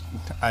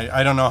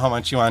 I don't know how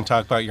much you want to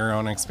talk about your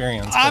own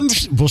experience.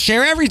 We'll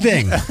share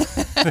everything.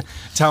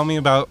 Tell me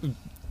about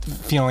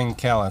feeling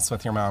callous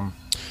with your mom.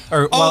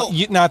 Or,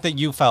 not that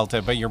you felt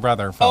it, but your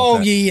brother felt it.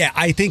 Oh, yeah.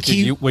 I think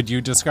would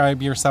you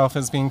describe yourself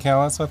as being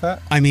callous with it?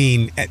 I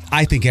mean,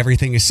 I think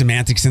everything is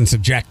semantics and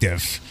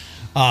subjective.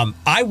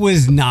 I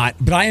was not,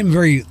 but I am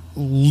very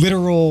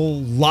literal,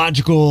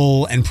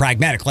 logical, and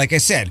pragmatic. Like I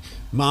said,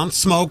 mom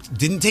smoked,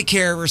 didn't take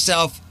care of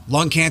herself.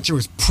 Lung cancer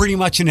was pretty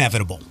much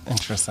inevitable.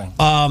 Interesting.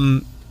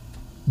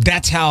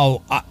 that's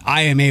how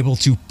I am able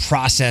to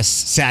process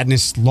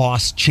sadness,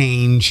 loss,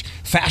 change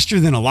faster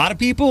than a lot of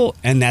people.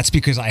 And that's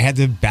because I had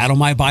to battle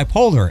my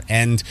bipolar.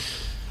 And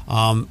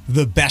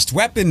the best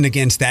weapon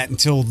against that,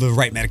 until the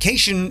right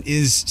medication,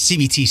 is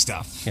CBT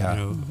stuff.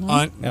 Yeah.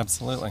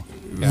 Absolutely.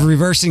 Yeah.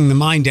 Reversing the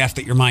mind F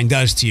that your mind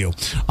does to you,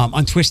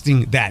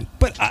 untwisting that.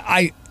 But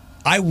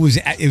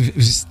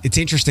it's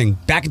interesting.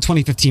 Back in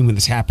 2015 when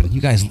this happened,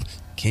 you guys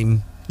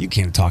came. You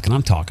came talking,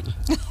 I'm talking.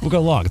 We'll go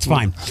along. It's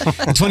fine.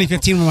 In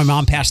 2015 when my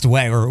mom passed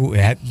away,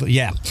 I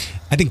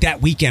think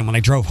that weekend when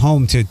I drove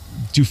home to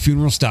do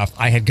funeral stuff,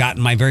 I had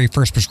gotten my very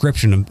first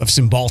prescription of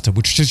Cymbalta,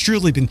 which has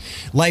truly been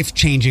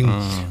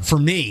life-changing for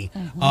me.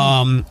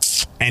 And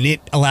it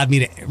allowed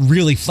me to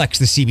really flex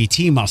the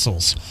CBT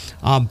muscles.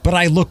 But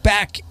I look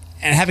back,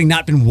 and having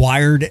not been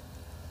wired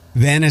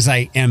then as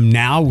I am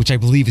now, which I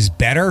believe is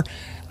better,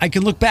 I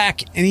can look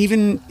back, and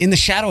even in the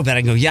shadow of that,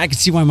 I go, yeah, I can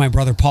see why my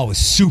brother Paul was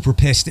super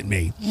pissed at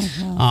me.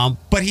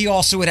 But he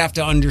also would have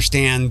to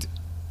understand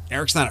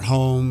Eric's not at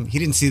home. He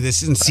didn't see this,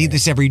 doesn't see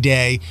this every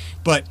day.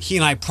 But he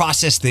and I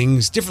process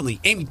things differently.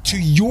 Amy, to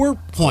your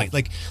point,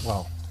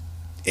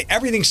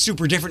 everything's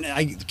super different.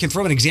 I can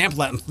throw an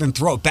example out and then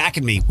throw it back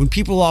at me. When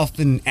people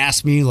often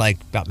ask me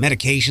about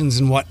medications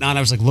and whatnot,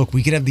 I was like, look,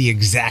 we could have the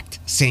exact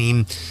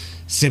same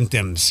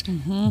symptoms,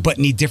 but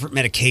need different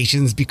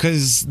medications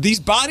because these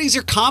bodies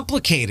are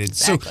complicated.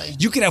 Exactly. So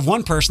you could have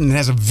one person that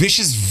has a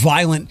vicious,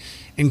 violent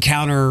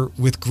encounter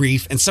with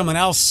grief and someone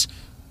else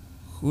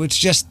who it's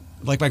just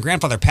like my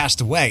grandfather passed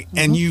away,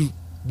 and you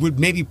would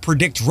maybe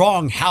predict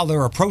wrong how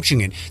they're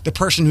approaching it. The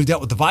person who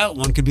dealt with the violent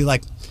one could be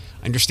like,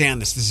 I understand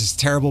this is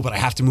terrible, but I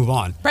have to move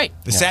on. Right.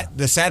 The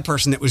sad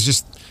person that was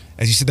just,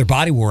 as you said, their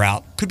body wore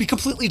out, could be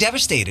completely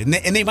devastated,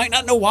 and they might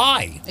not know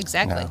why.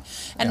 Exactly.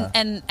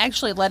 And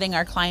actually letting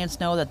our clients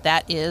know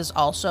that is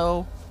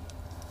also,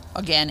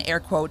 again, air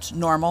quotes,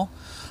 normal,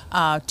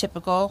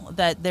 typical,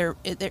 that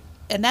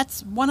and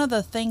that's one of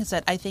the things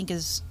that I think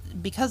is,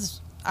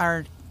 because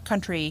our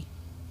country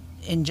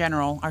in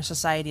general, our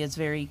society is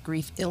very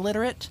grief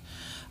illiterate.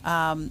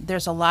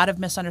 There's a lot of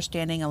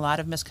misunderstanding, a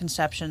lot of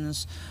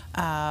misconceptions,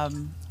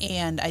 and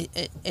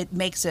it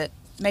makes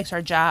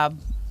our job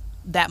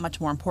that much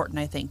more important,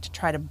 I think, to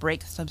try to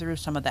break through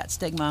some of that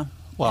stigma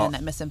and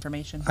that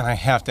misinformation. And I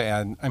have to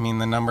add, the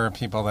number of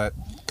people that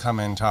come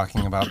in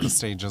talking about the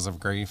stages of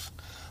grief,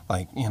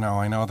 I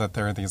know that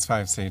there are these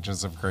 5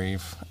 stages of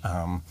grief,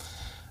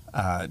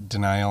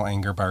 denial,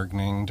 anger,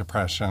 bargaining,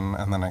 depression,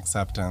 and then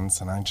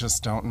acceptance, and I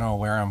just don't know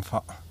where I'm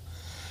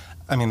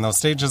those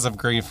stages of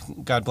grief,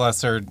 God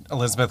bless her,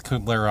 Elizabeth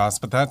Kubler-Ross,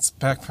 but that's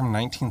back from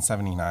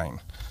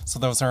 1979. So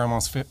those are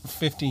almost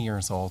 50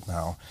 years old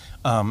now.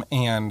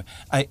 And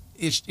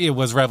it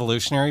was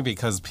revolutionary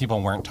because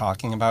people weren't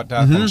talking about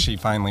death, and she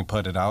finally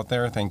put it out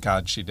there. Thank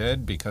God she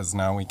did, because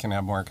now we can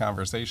have more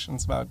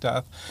conversations about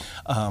death.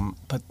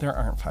 But there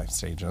aren't 5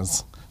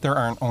 stages. There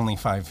aren't only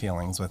 5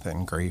 feelings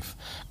within grief.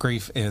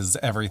 Grief is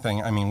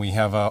everything. We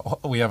have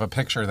a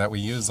picture that we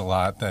use a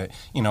lot that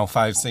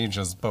 5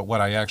 stages, but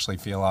what I actually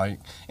feel like,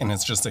 and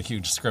it's just a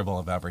huge scribble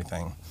of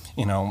everything,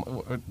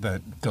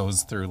 that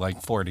goes through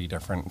 40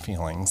 different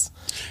feelings.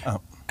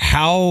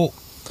 How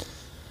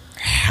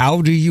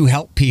do you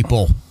help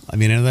people? I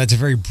know that's a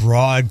very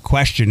broad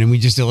question, and we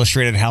just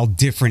illustrated how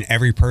different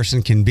every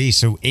person can be.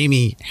 So,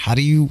 Amy, how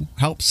do you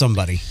help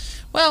somebody?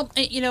 Well,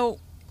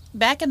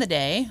 back in the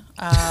day,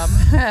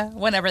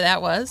 whenever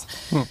that was,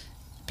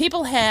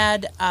 people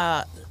had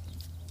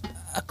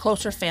a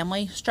closer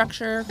family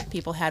structure.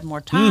 People had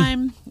more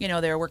time. They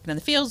were working in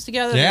the fields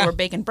together. Yeah. They were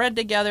baking bread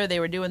together.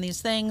 They were doing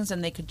these things,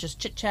 and they could just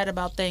chit-chat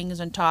about things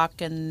and talk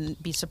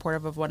and be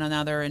supportive of one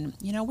another. And,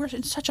 we're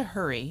in such a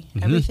hurry.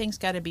 Everything's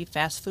got to be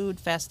fast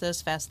food, fast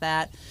this, fast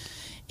that.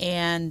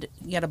 And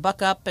you got to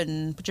buck up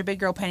and put your big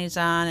girl panties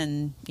on,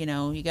 and,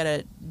 you got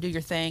to do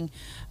your thing.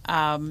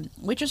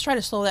 We just try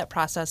to slow that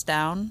process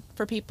down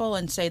for people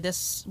and say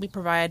we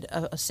provide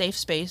a safe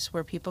space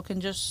where people can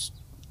just,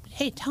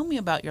 hey, tell me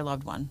about your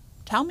loved one.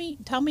 Tell me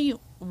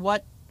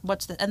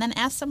what's the, and then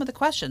ask some of the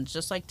questions,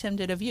 just like Tim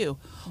did of you.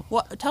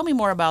 Tell me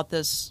more about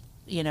this,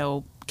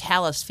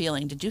 callous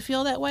feeling. Did you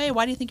feel that way?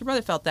 Why do you think your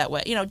brother felt that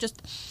way?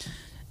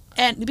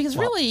 And because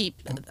really,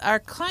 our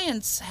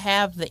clients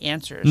have the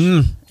answers.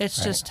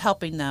 It's just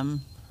helping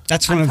them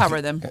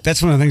uncover them.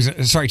 That's one of the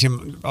things. Sorry,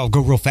 Tim. I'll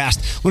go real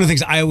fast. One of the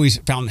things I always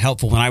found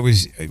helpful when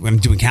I'm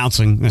doing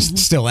counseling,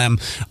 still am,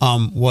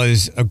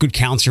 was a good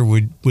counselor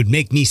would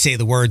make me say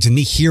the words, and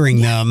me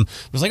hearing them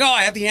was like, oh,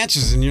 I have the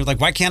answers, and you're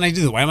like, why can't I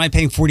do that? Why am I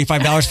paying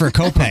 $45 for a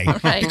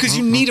copay? Right. Because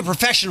you need a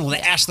professional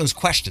to ask those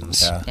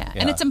questions. Yeah.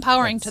 And it's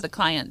empowering to the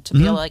client to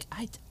feel like,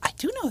 I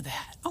do know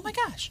that. Oh my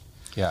gosh.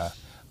 Yeah.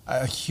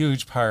 A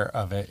huge part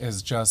of it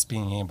is just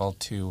being able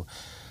to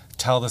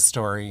tell the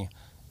story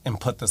and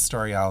put the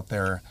story out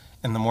there.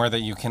 And the more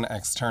that you can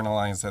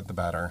externalize it, the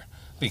better.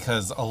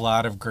 Because a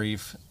lot of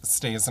grief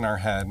stays in our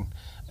head,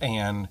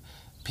 and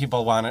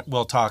people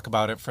we'll talk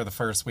about it for the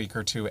first week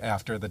or 2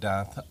 after the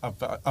death,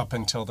 up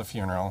until the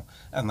funeral.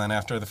 And then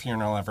after the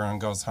funeral, everyone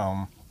goes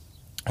home,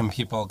 and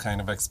people kind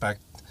of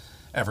expect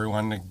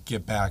everyone to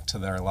get back to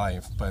their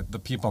life. But the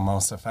people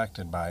most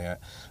affected by it,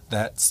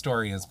 that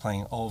story is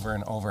playing over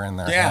and over in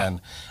their head.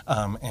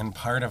 And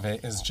part of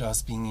it is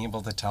just being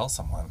able to tell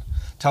someone.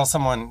 Tell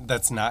someone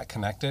that's not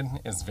connected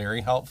is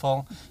very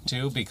helpful,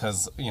 too,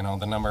 because, the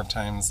number of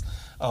times,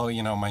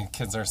 my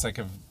kids are sick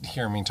of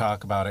hearing me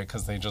talk about it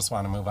because they just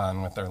want to move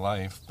on with their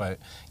life. But,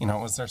 it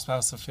was their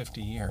spouse of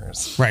 50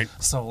 years. Right.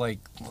 So,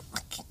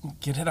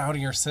 get it out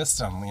of your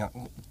system.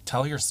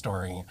 Tell your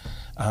story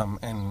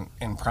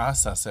and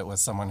process it with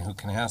someone who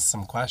can ask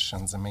some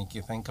questions and make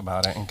you think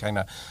about it and kind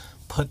of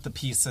put the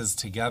pieces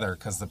together,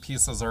 because the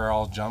pieces are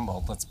all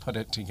jumbled. Let's put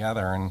it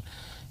together and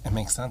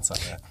make sense of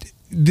it.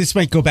 This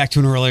might go back to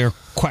an earlier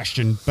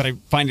question, but I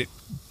find it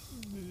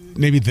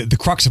maybe the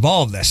crux of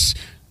all of this.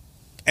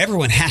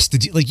 Everyone has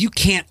to you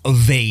can't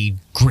evade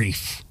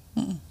grief.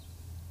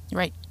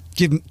 Right.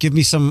 Give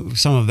me some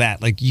of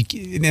that.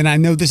 And I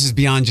know this is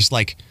beyond just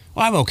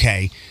I'm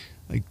okay.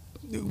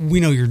 We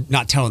know you're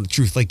not telling the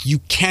truth. You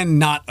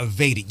cannot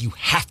evade it. You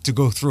have to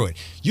go through it.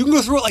 You can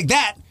go through it like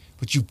that,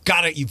 but you've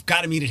got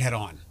to meet it head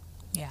on.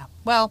 Yeah.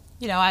 Well,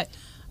 I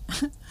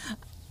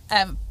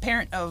I'm a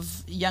parent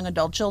of young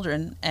adult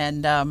children,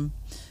 and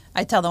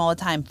I tell them all the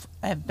time,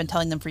 I have been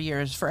telling them for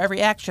years, for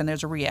every action,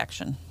 there's a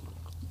reaction.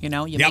 You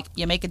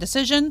make a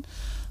decision,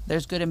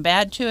 there's good and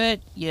bad to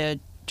it, you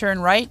turn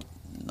right,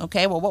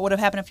 okay, well, what would have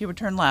happened if you would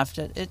turn left?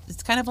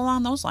 It's kind of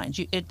along those lines.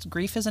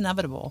 Grief is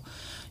inevitable.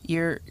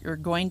 You're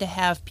going to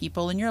have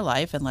people in your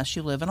life, unless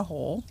you live in a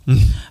hole,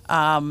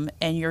 and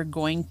you're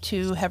going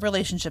to have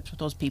relationships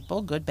with those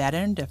people, good, bad,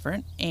 and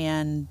indifferent,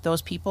 and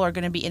those people are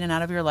going to be in and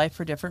out of your life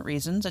for different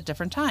reasons at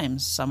different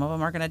times. Some of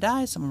them are going to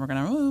die, some of them are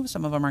going to move,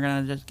 some of them are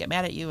going to just get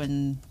mad at you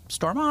and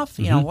storm off,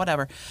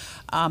 whatever.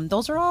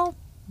 Those are all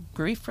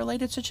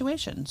grief-related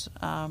situations.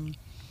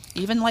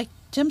 Even like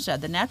Tim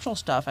said, the natural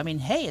stuff. I mean,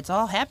 hey, it's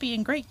all happy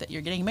and great that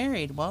you're getting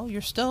married. Well,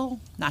 you're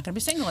still not going to be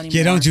single anymore.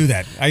 Yeah, don't do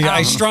that.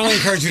 I strongly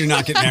encourage you to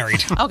not get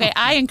married. Okay,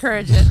 I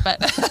encourage it, but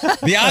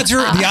the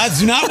odds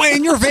do not weigh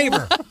in your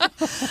favor.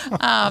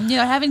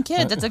 Having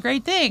kids, it's a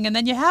great thing, and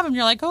then you have them,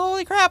 you're like,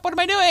 holy crap, what am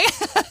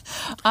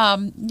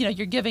I doing?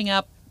 You're giving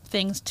up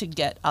things to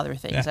get other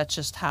things. Yeah. That's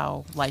just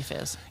how life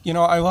is.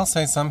 I will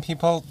say some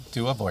people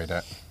do avoid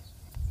it,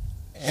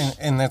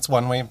 and that's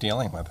one way of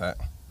dealing with it.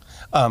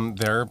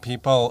 There are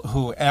people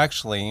who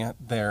actually,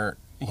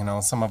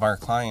 some of our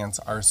clients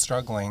are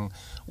struggling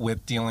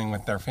with dealing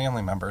with their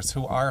family members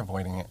who are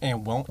avoiding it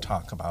and won't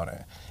talk about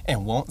it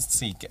and won't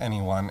seek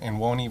anyone and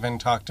won't even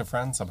talk to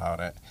friends about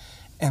it.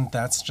 And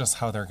that's just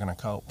how they're going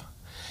to cope.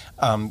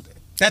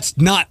 That's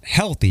not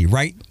healthy,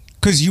 right?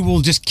 Because you will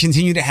just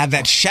continue to have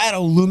that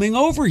shadow looming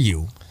over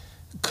you.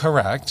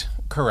 Correct.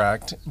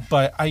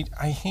 But I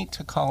hate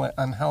to call it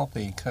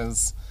unhealthy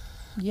because...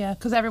 Yeah,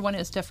 because everyone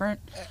is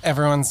different.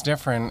 Everyone's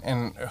different,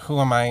 and who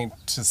am I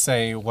to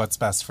say what's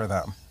best for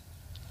them?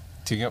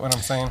 Do you get what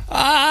I'm saying?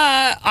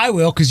 I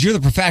will, because you're the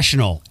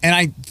professional, and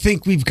I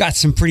think we've got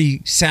some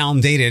pretty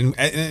sound data,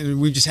 and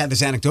we've just had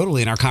this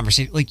anecdotally in our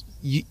conversation.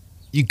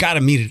 You got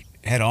to meet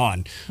it head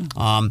on.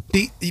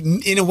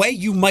 In a way,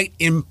 you might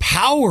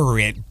empower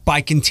it by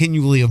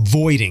continually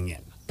avoiding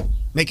it,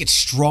 make it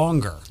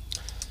stronger.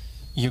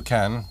 You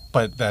can,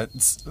 but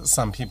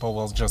some people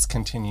will just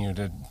continue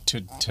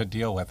to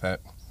deal with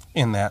it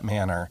in that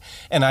manner.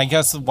 And I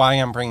guess why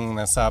I'm bringing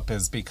this up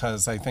is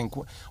because I think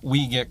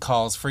we get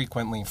calls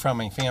frequently from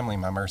a family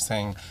member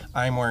saying,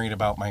 I'm worried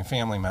about my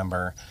family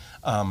member.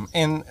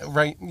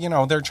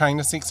 They're trying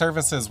to seek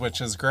services,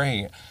 which is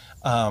great.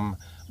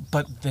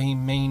 But they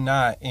may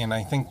not. And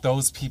I think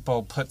those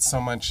people put so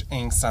much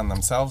angst on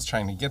themselves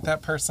trying to get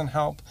that person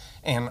help,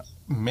 and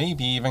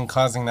maybe even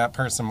causing that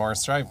person more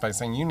strife by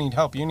saying, you need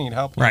help, you need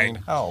help, you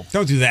need help.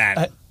 Don't do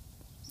that.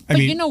 But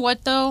you know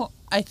what, though?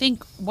 I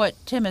think what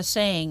Tim is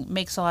saying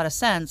makes a lot of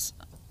sense,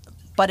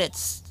 but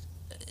it's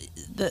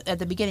at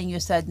the beginning you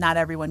said not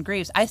everyone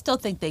grieves. I still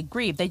think they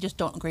grieve. They just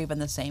don't grieve in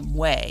the same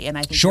way, and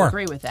I think you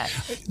agree with that.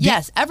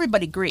 Yes,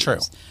 everybody grieves. True.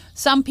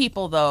 Some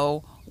people,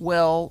 though,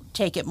 will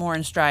take it more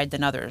in stride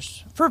than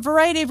others for a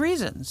variety of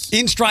reasons.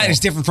 In stride is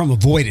different from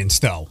avoidance,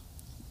 though.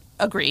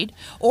 Agreed.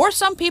 Or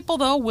some people,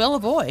 though, will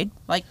avoid,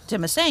 like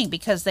Tim is saying,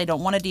 because they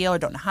don't want to deal or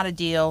don't know how to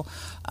deal.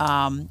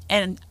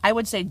 And I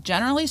would say,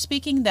 generally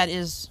speaking,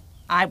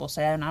 I will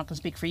say, I'm not going to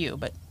speak for you,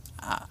 but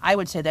I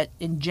would say that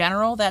in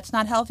general, that's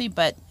not healthy.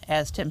 But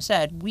as Tim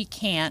said, we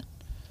can't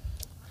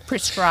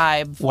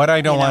prescribe. What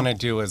I don't want to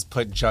do is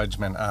put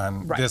judgment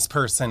on this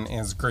person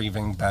is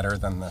grieving better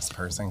than this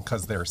person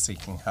because they're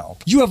seeking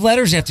help. You have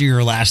letters after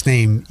your last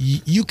name.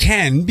 You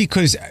can,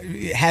 because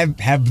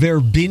have there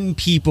been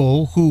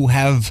people who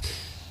have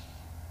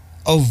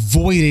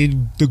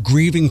avoided the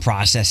grieving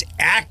process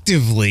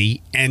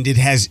actively and it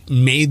has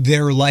made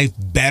their life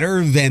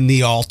better than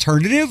the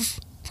alternative?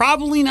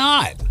 Probably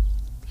not.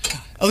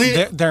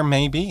 There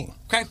may be.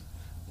 Okay.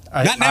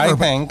 Not never.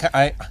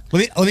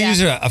 Let me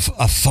use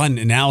a fun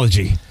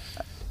analogy.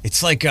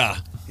 It's like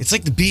the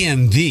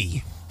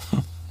BMV.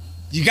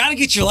 You got to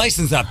get your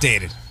license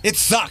updated. It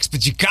sucks,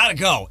 but you got to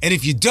go. And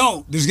if you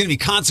don't, there's going to be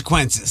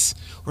consequences.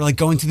 Or like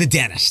going to the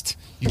dentist.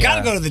 You got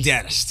to go to the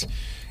dentist.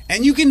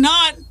 And you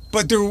cannot,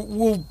 but there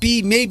will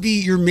be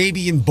you're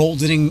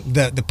emboldening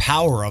the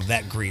power of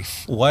that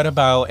grief. What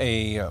about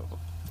a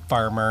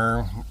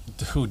farmer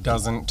who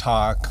doesn't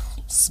talk,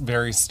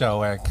 very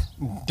stoic,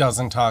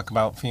 doesn't talk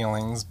about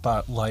feelings,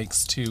 but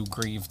likes to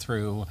grieve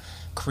through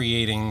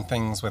creating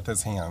things with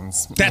his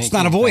hands? That's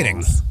not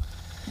avoiding.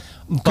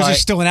 Because there's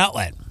still an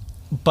outlet.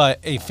 But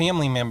a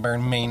family member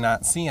may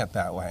not see it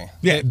that way.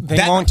 Yeah, they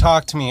won't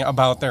talk to me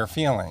about their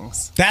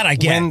feelings. That I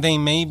get. When they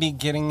may be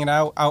getting it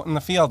out in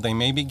the field. They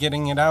may be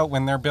getting it out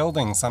when they're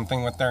building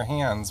something with their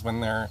hands,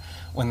 when they're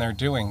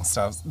doing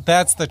stuff.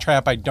 That's the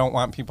trap I don't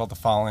want people to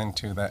fall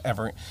into,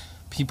 that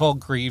people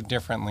grieve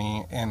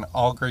differently, and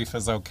all grief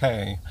is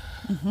okay.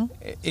 Mm-hmm.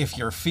 If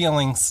you're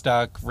feeling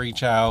stuck,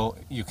 reach out.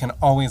 You can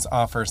always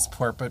offer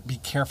support, but be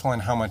careful in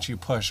how much you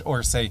push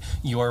or say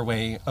your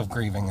way of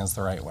grieving is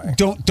the right way.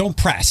 Don't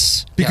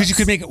press, because you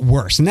could make it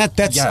worse, and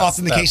that's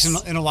often the case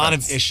in a lot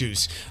of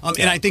issues.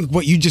 And I think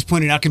what you just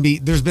pointed out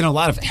there's been a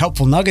lot of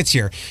helpful nuggets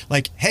here.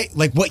 Like, hey,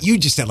 like what you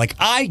just said. Like,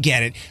 I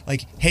get it.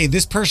 Like, hey,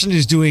 this person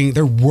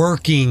they're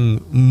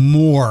working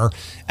more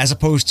as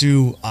opposed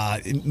to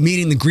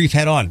meeting the grief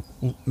head on.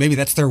 Maybe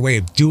that's their way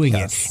of doing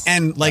it.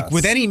 And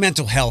with any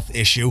mental health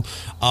issue,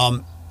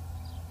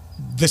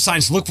 the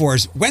signs to look for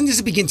is, when does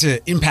it begin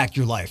to impact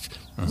your life?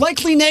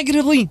 Likely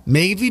negatively,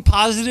 maybe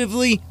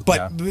positively,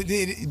 but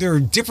there are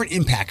different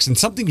impacts, and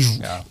something's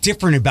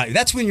different about you.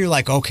 That's when you're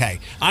like, okay,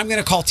 I'm going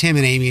to call Tim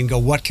and Amy and go,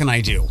 what can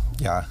I do?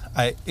 Yeah.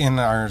 In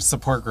our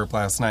support group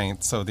last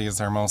night, so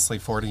these are mostly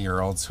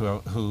 40-year-olds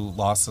who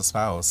lost a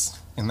spouse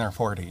in their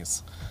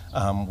 40s.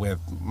 With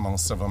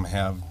most of them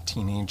have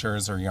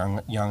teenagers or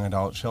young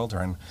adult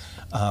children.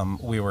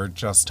 We were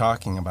just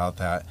talking about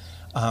that.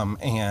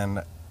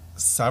 And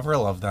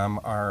several of them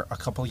are a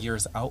couple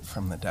years out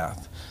from the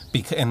death.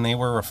 And they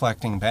were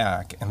reflecting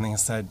back, and they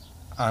said,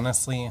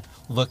 honestly,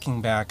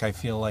 looking back, I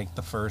feel like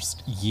the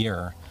first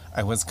year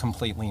I was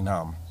completely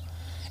numb.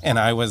 And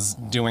I was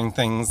doing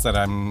things that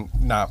I'm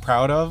not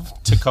proud of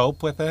to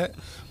cope with it,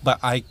 but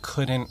I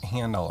couldn't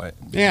handle it.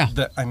 Yeah.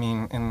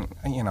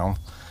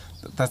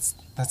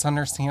 That's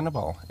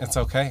understandable. It's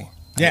okay.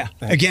 Yeah.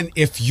 Again,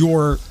 if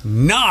you're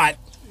not,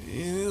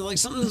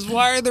 something's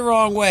wired the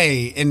wrong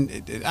way,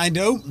 and I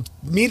don't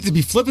mean it to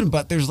be flippant,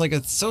 but there's like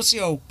a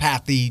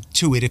sociopathy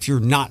to it if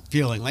you're not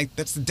feeling. Like,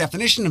 that's the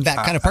definition of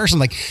that kind of person.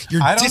 Like,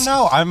 I don't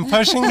know. I'm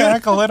pushing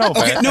back a little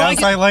bit,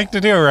 as I like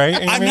to do, right,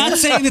 Amy? I'm not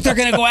saying that they're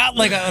going to go out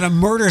like on a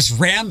murderous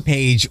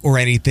rampage or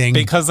anything.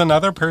 Because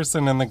another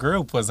person in the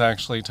group was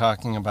actually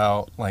talking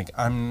about,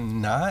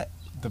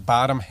 the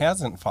bottom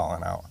hasn't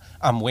fallen out.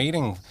 I'm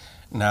waiting.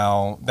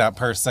 Now, that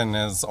person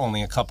is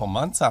only a couple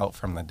months out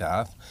from the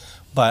death,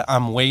 but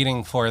I'm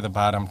waiting for the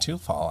bottom to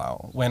fall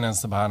out. When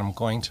is the bottom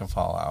going to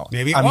fall out?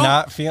 Maybe it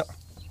won't.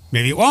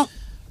 Maybe it won't.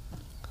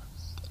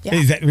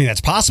 Yeah.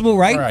 That's possible,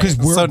 right? Right.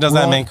 So does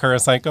that make her a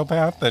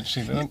psychopath that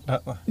she didn't?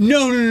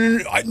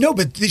 No,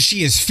 but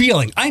she is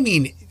feeling. I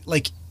mean,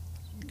 like,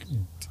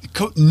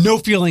 no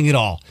feeling at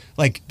all.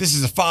 Like, this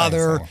is a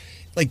father,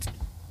 like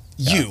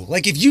you.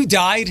 Like, if you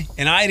died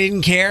and I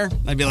didn't care,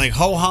 I'd be like,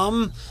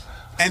 ho-hum.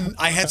 And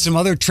I had some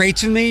other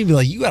traits in me, be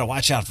like, you got to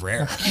watch out for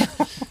Eric.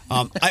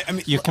 I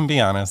mean, you can be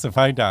honest. If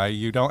I die,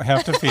 you don't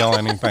have to feel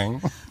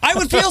anything. I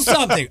would feel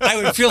something. I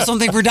would feel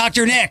something for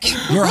Dr. Nick,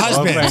 your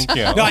husband. Well, thank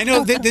you. No, I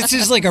know this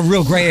is like a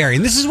real gray area.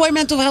 And this is why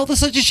mental health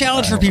is such a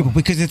challenge for people,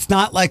 because it's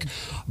not like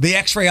the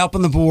x-ray up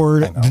on the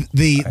board,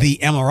 the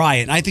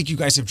MRI. And I think you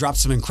guys have dropped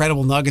some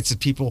incredible nuggets that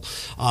people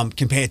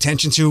can pay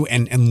attention to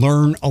and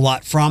learn a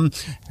lot from.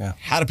 Yeah.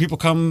 How do people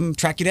come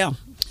track you down?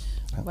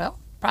 Well,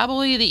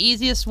 probably the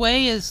easiest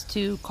way is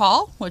to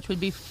call, which would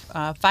be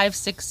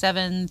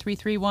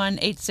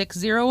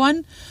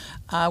 567-331-8601.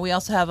 We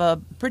also have a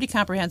pretty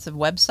comprehensive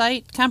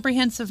website.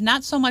 Comprehensive,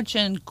 not so much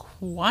in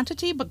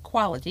quantity, but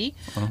quality.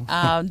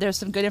 There's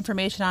some good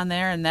information on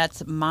there, and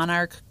that's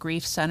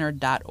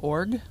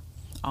monarchgriefcenter.org.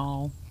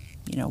 All,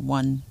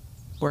 one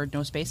word,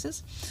 no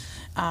spaces.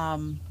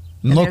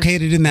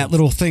 Located in that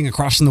little thing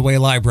across from the Way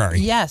Library.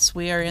 Yes,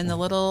 we are in the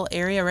little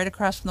area right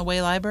across from the Way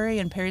Library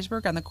in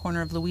Perrysburg on the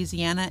corner of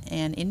Louisiana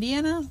and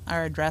Indiana.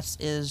 Our address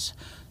is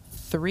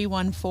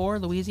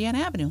 314 Louisiana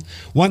Avenue.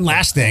 One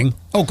last thing.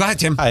 Oh, go ahead,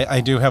 Tim.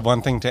 I do have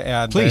one thing to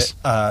add. Please.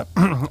 That,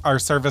 our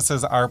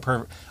services are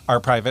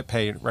private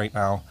paid right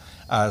now,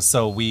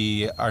 so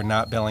we are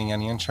not billing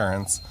any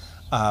insurance,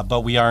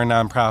 but we are a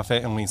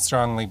nonprofit, and we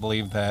strongly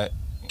believe that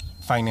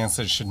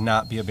finances should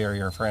not be a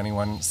barrier for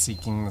anyone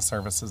seeking the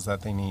services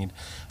that they need.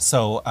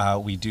 So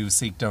we do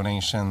seek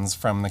donations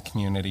from the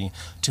community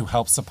to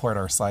help support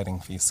our sliding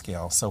fee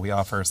scale. So we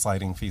offer a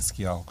sliding fee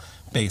scale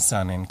based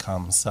on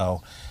income.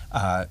 So,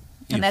 and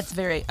that's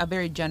a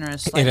very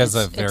generous.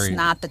 It's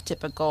not the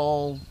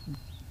typical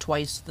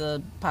twice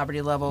the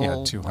poverty level. Yeah,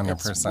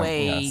 200%. It's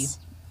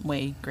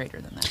way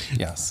greater than that.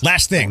 Yes.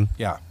 Last thing.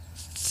 Yeah.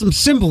 Some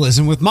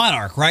symbolism with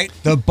Monarch, right?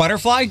 The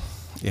butterfly.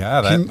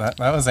 Yeah, that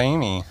was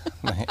Amy.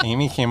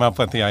 Amy came up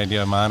with the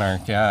idea of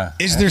Monarch, yeah.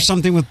 Is there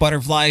something with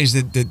butterflies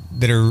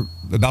that are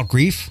about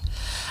grief?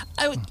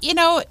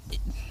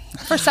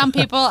 For some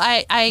people,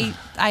 I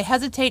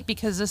hesitate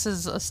because this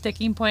is a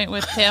sticking point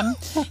with Tim.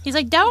 He's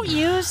like, don't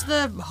use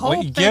the hope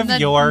and the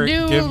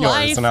new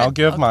life. And I'll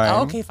give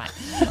mine. Okay, fine.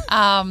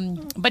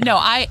 But no,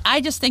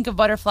 I just think of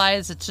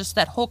butterflies. It's just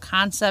that whole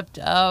concept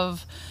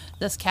of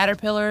this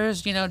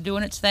caterpillar's,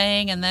 doing its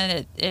thing, and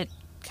then it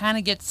kind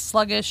of gets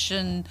sluggish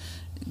and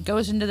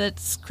goes into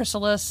its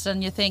chrysalis,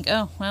 and you think,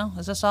 oh, well,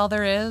 is this all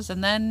there is?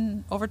 And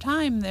then over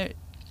time,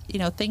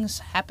 things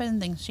happen,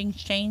 things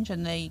change,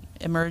 and they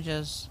emerge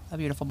as a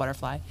beautiful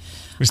butterfly.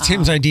 Was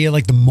Tim's idea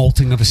like the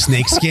molting of a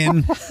snake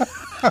skin?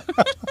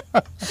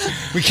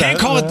 We can't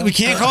call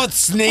it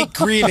snake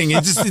grieving.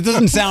 It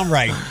doesn't sound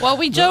right. Well,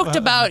 we joked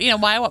about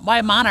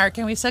why Monarch,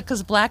 and we said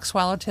because Black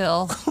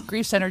Swallowtail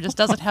Grief Center just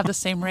doesn't have the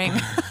same ring.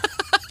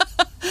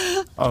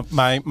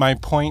 My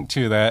point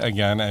to that,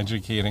 again,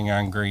 educating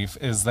on grief,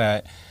 is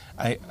that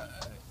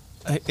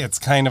it's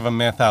kind of a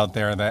myth out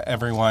there that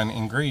everyone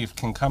in grief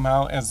can come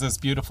out as this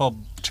beautiful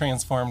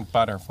transformed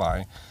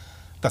butterfly.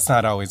 That's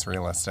not always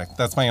realistic.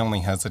 That's my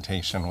only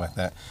hesitation with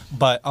it.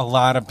 But a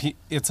lot of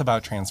it's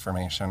about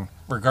transformation.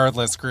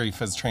 Regardless,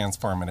 grief is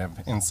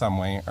transformative in some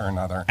way or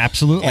another.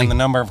 Absolutely. And the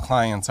number of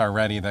clients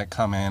already that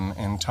come in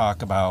and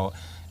talk about,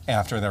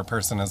 after their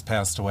person has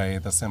passed away,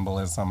 the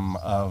symbolism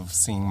of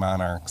seeing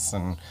monarchs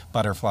and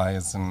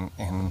butterflies and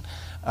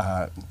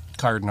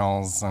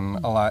cardinals and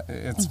a lot.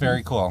 It's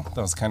very cool.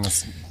 Those kind of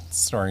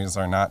stories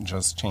are not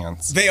just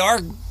chance. They are.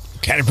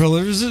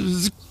 Caterpillars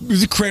is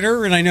a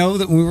critter, and I know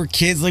that when we were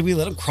kids, we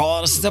let them crawl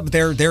out of stuff, but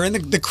they're in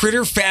the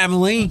critter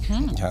family.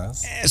 Mm-hmm.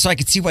 Yes. So I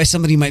could see why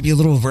somebody might be a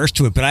little averse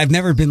to it, but I've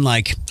never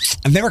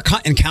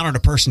encountered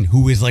a person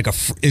who is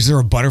is there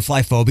a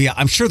butterfly phobia?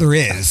 I'm sure there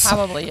is.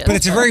 Probably is. But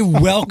it's a very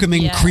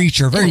welcoming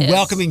creature, very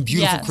welcoming,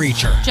 beautiful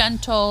creature.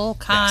 Gentle,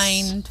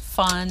 kind,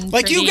 fun.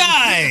 Like pretty. You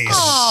guys.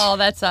 Oh,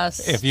 that's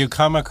us. If you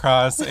come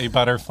across a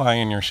butterfly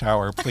in your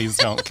shower, please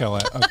don't kill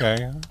it,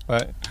 okay?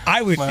 But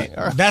I would.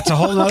 That's a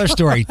whole other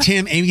story.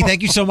 Tim, Amy,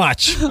 thank you so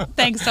much.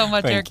 Thanks so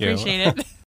much, Thank Eric. you. Appreciate it.